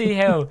game, let's see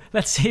how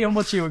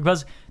much you,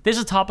 because this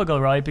is topical,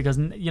 right? Because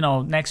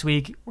next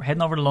week we're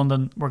heading over to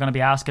London. We're going to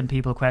be asking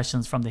people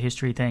questions from the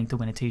history thing to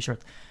win a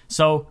T-shirt.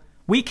 So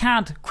we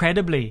can't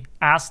credibly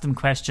ask them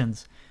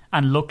questions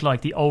and look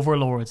like the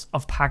overlords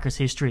of Packers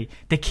history,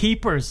 the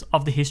keepers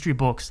of the history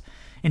books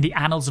in the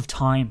annals of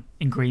time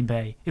in Green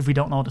Bay, if we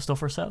don't know the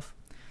stuff ourselves.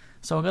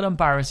 So I'm going to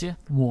embarrass you.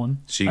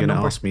 One. So you're going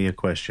to ask me a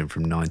question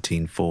from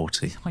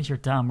 1940? Oh, you're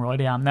damn right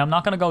I am. Now I'm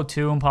not going to go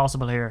too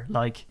impossible here,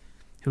 like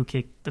who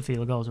kicked the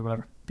field goals or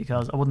whatever,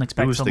 because I wouldn't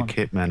expect someone. Who was the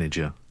kit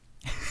manager?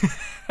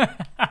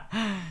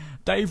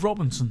 Dave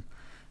Robinson.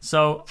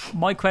 So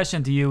my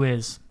question to you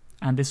is,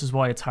 and this is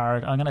why it's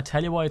hard, I'm going to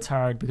tell you why it's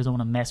hard, because I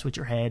want to mess with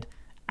your head.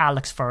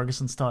 Alex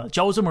Ferguson style,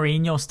 Jose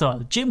Mourinho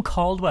style, Jim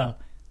Caldwell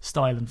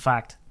style, in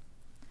fact.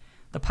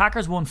 The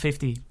Packers won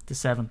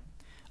 50-7.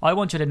 I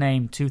want you to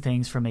name two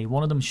things for me.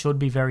 One of them should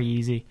be very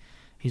easy.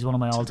 He's one of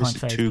my all-time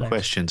favourite players. Two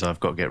questions I've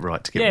got to get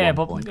right to get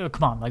 1 point. Yeah, but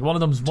come on, like one of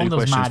them's mad easy. 2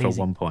 questions for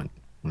 1 point.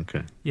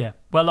 Okay. Yeah.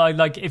 Well,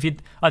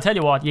 I'll tell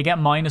you what, you get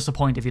minus a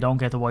point if you don't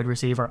get the wide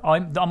receiver.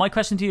 My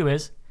question to you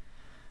is,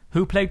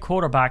 who played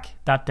quarterback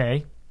that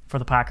day for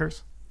the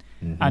Packers?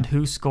 Mm-hmm. And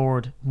who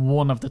scored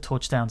one of the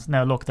touchdowns?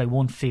 Now, look, they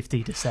won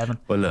 50-7.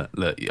 Well,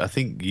 look. I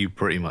think you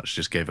pretty much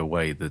just gave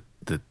away the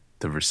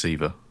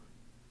receiver.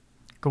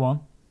 Go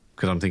on.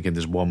 Because I'm thinking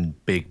there's one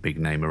big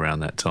name around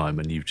that time,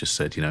 and you've just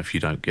said, if you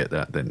don't get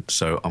that, then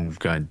so I'm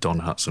going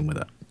Don Hutson with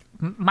that.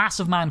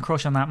 Massive man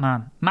crush on that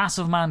man.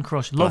 Massive man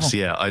crush. Love him.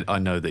 Yeah, I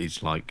know that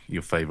he's like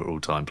your favourite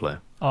all-time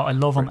player. Oh, I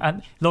love him.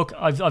 And look,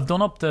 I've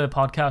done up the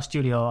podcast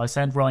studio. I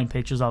sent Ryan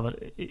pictures of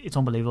it. It's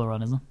unbelievable,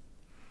 Ryan, isn't it?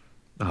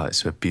 Oh,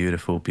 it's a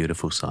beautiful,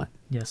 beautiful sight.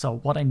 Yeah, so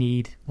what I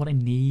need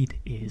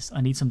is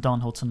I need some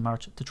Don Hutson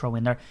merch to throw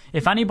in there.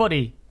 If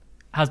anybody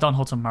has Don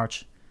Hutson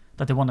merch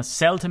that they want to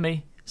sell to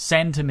me,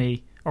 send to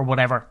me, or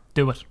whatever,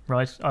 do it,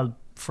 right? I'll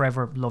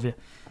forever love you.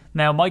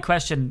 Now, my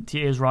question to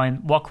you is, Ryan,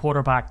 what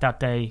quarterback that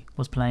day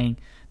was playing?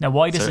 Now,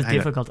 why this is hang on.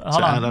 difficult? So,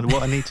 Hold on.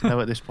 what I need to know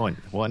at this point,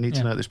 Yeah.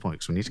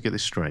 because we need to get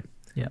this straight.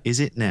 Yeah. Is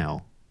it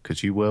now,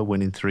 because you were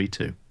winning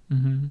 3-2,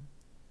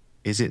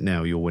 is it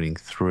now you're winning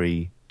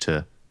 3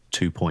 to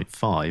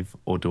 2.5,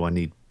 or do I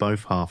need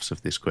both halves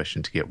of this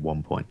question to get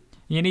 1 point?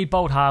 You need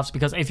both halves,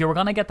 because if you were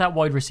going to get that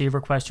wide receiver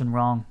question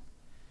wrong,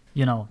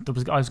 I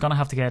was going to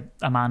have to get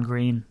Aman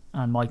Green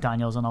and Mike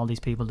Daniels and all these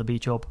people to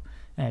beat you up,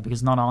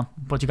 because none on.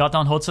 But you got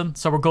Don Hudson,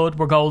 so we're good.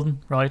 We're golden,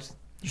 right?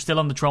 You're still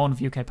on the throne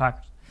of UK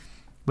Packers.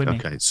 With me.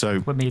 Okay, so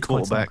With me, it's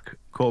quite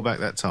quarterback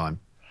that time.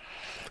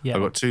 Yeah.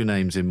 I've got 2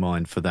 names in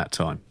mind for that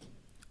time.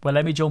 Well,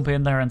 let me jump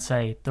in there and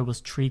say there was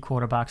 3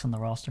 quarterbacks on the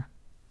roster.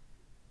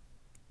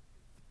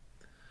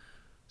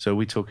 So are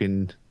we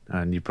talking,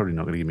 and you're probably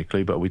not going to give me a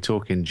clue, but are we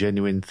talking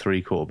genuine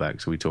 3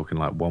 quarterbacks? Are we talking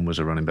like one was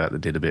a running back that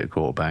did a bit of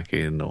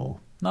quarterbacking, or?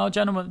 No,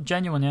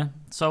 genuine, yeah.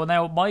 So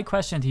now my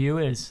question to you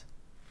is,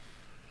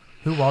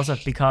 who was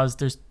it? Because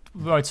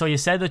right. So you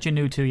said that you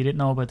knew 2, you didn't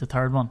know about the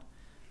third one.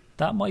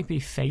 That might be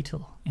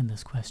fatal in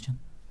this question.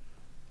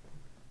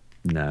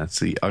 No,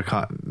 see, I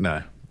can't.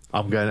 No,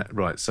 I'm going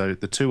right. So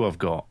the 2 I've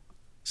got,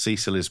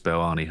 Cecil Isbell,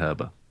 Arnie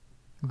Herber,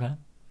 Okay.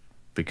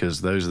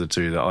 because those are the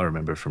 2 that I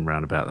remember from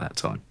round about that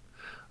time.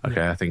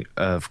 Okay, I think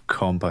Irv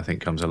Comp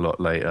comes a lot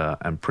later,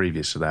 and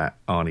previous to that,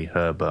 Arnie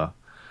Herber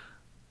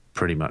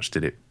pretty much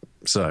did it.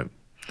 So,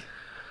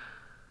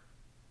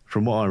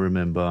 from what I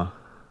remember,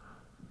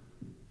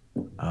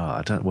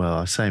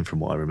 I'm saying from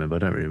what I remember, I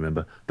don't really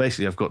remember.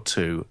 Basically, I've got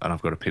 2, and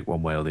I've got to pick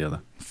one way or the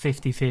other.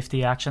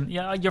 50-50 action.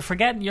 Yeah, you're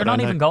forgetting. You're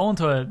not even going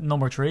to a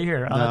number 3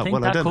 here, and I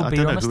think that could be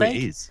your mistake. Who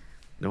it is.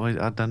 No,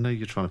 I don't know.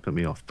 You're trying to put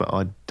me off, but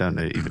I don't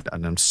know even.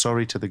 And I'm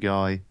sorry to the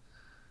guy.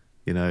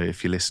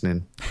 If you're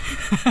listening,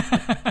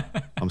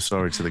 I'm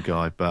sorry to the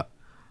guy, but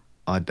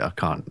I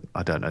can't.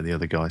 I don't know the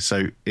other guy.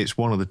 So it's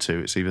one of the 2.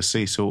 It's either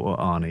Cecil or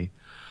Arnie.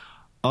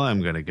 I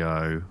am going to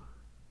go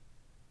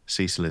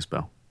Cecil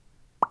Isbell.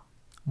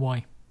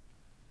 Why?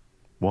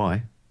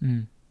 Why?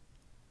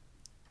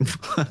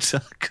 Because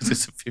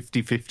it's a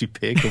 50-50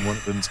 pick and one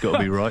of them's got to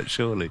be right,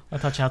 surely. I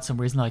thought you had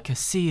some reason, like,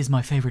 C is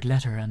my favourite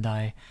letter, and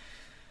I...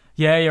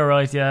 Yeah, you're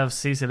right, yeah,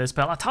 Cecil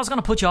Isbell. I thought I was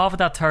going to put you off at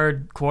that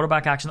third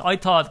quarterback action. I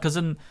thought, because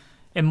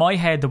in my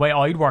head, the way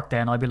I'd work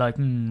then, I'd be like,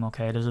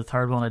 okay, there's a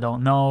third one I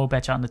don't know.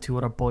 Bet you and the 2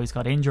 other boys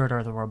got injured,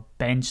 or they were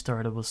benched,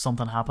 or there was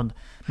something happened.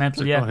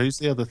 Mentally, yeah. Who's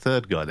the other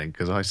third guy then?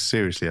 Because I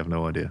seriously have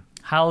no idea.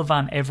 Hal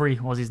Van Every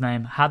was his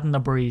name. Hadn't a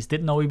breeze.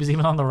 Didn't know he was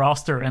even on the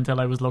roster until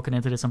I was looking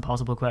into this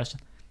impossible question.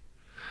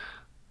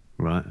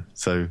 Right.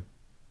 So,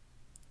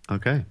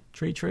 okay.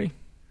 3-3.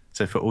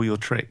 So for all your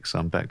tricks,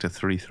 I'm back to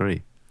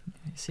 3-3.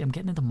 See, I'm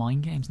getting into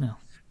mind games now.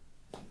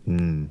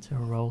 It's a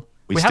roll.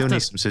 We still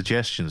need some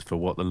suggestions for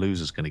what the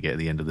loser's going to get at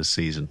the end of the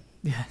season.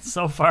 Yeah,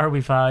 so far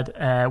we've had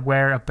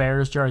wear a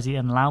Bears jersey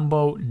in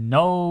Lambeau.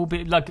 No,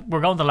 we're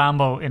going to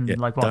Lambeau in 2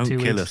 weeks. Don't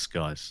kill us,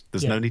 guys.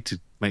 There's no need to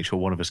make sure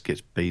one of us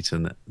gets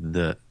beaten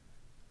the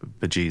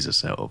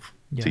bejesus out of,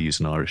 to use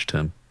an Irish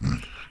term.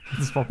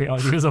 This is what we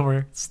all use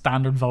over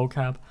standard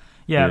vocab.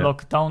 Yeah,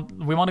 look,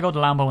 we want to go to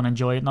Lambeau and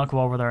enjoy it, not go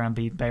over there and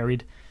be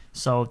buried.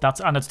 So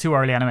it's too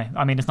early anyway.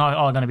 I mean, it's not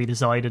all going to be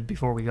decided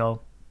before we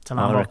go to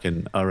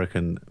Lambeau. I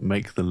reckon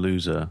make the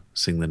loser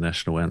sing the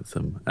national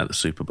anthem at the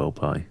Super Bowl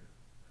party.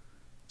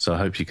 So I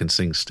hope you can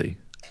sing, Steve.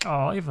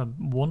 Oh, you have a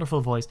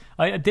wonderful voice.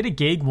 I did a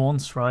gig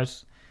once, right?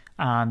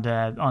 And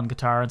on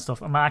guitar and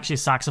stuff. I'm actually a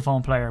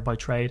saxophone player by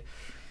trade.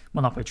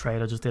 Well, not by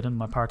trade. I just did it in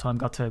my part-time.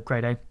 Got to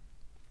grade A.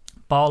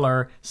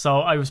 Baller. So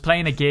I was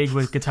playing a gig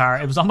with guitar.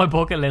 It was on my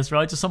bucket list,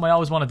 right? Just something I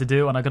always wanted to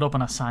do. And I got up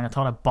and I sang. I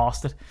thought I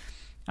bossed it.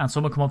 And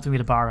someone come up to me at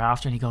the bar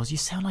after and he goes, "You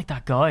sound like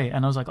that guy."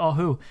 And I was like, "Oh,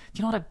 who? Do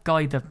you know that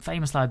guy, the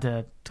famous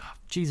lad,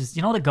 Jesus,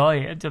 you know the guy?"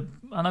 And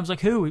I was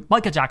like, "Who?"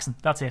 "Michael Jackson."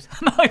 That's it.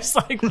 And I was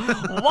like,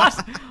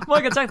 "What?"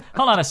 Michael Jackson?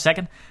 Hold on a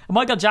second.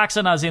 Michael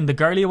Jackson as in the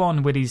girly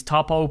one with his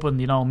top open,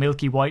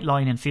 milky white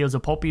line in Fields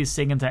of Puppies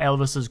singing to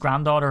Elvis's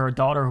granddaughter or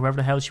daughter, whoever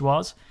the hell she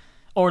was?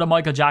 Or the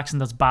Michael Jackson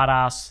that's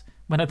badass?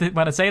 When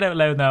I say it out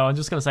loud now, I'm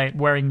just going to say it,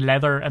 wearing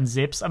leather and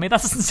zips. I mean,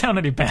 that doesn't sound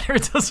any better,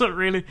 does it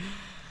really?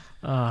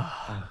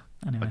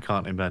 Anyway. I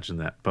can't imagine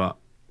that, but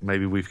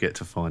maybe we get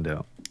to find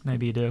out.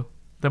 Maybe you do.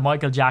 The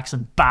Michael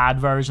Jackson bad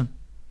version.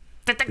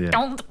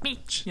 On the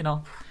beach,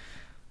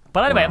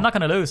 But anyway, I'm not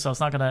going to lose, so it's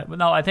not going to...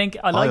 No, I think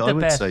I like the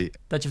bet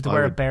that you have to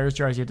wear a Bears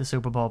jersey at the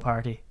Super Bowl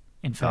party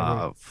in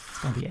February. It's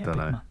going to be epic,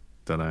 man.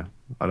 Don't know.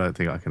 I don't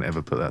think I can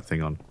ever put that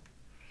thing on.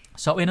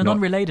 So in an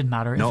unrelated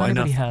matter, if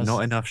anybody has...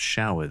 Not enough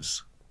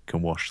showers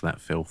can wash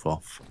that filth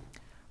off.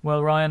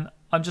 Well, Ryan...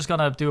 I'm just going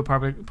to do a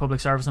public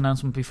service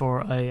announcement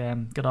before I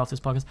get off this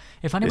podcast.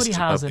 If anybody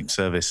has a public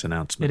service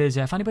announcement. It is,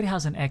 yeah. If anybody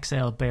has an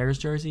XL Bears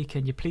jersey,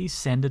 can you please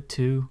send it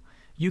to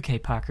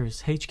UK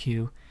Packers HQ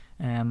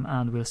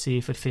and we'll see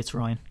if it fits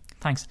Ryan.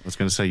 Thanks. I was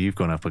going to say, you've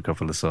gone up a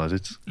couple of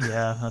sizes.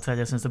 Yeah, I'll tell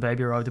you, since the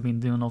baby arrived, I've been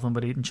doing nothing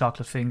but eating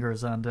chocolate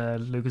fingers and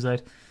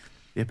Lucozade.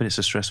 Yeah, but it's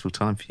a stressful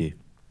time for you.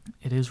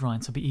 It is,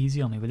 Ryan, so be easy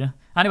on me, will you?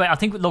 Anyway, I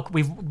think, look,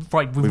 we've We've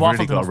waffled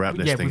really got enough. to wrap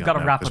this yeah, thing we've up got to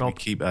now, wrap it 'cause up. we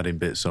keep adding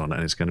bits on,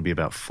 and it's going to be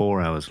about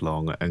 4 hours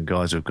long, and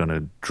guys have gone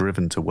and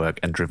driven to work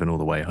and driven all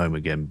the way home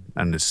again,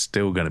 and they're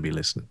still going to be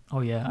listening. Oh,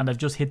 yeah, and they've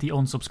just hit the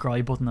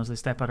unsubscribe button as they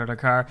step out of their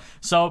car.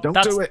 So Don't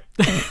that's, do it.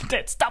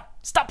 Stop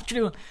what you're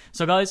doing.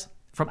 So, guys,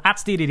 from at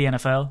Steely the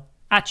NFL,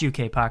 at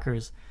UK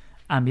Packers,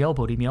 and me old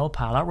buddy, me old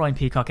pal, at Ryan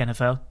Peacock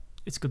NFL,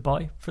 it's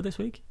goodbye for this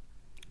week.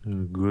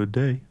 Good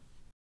day.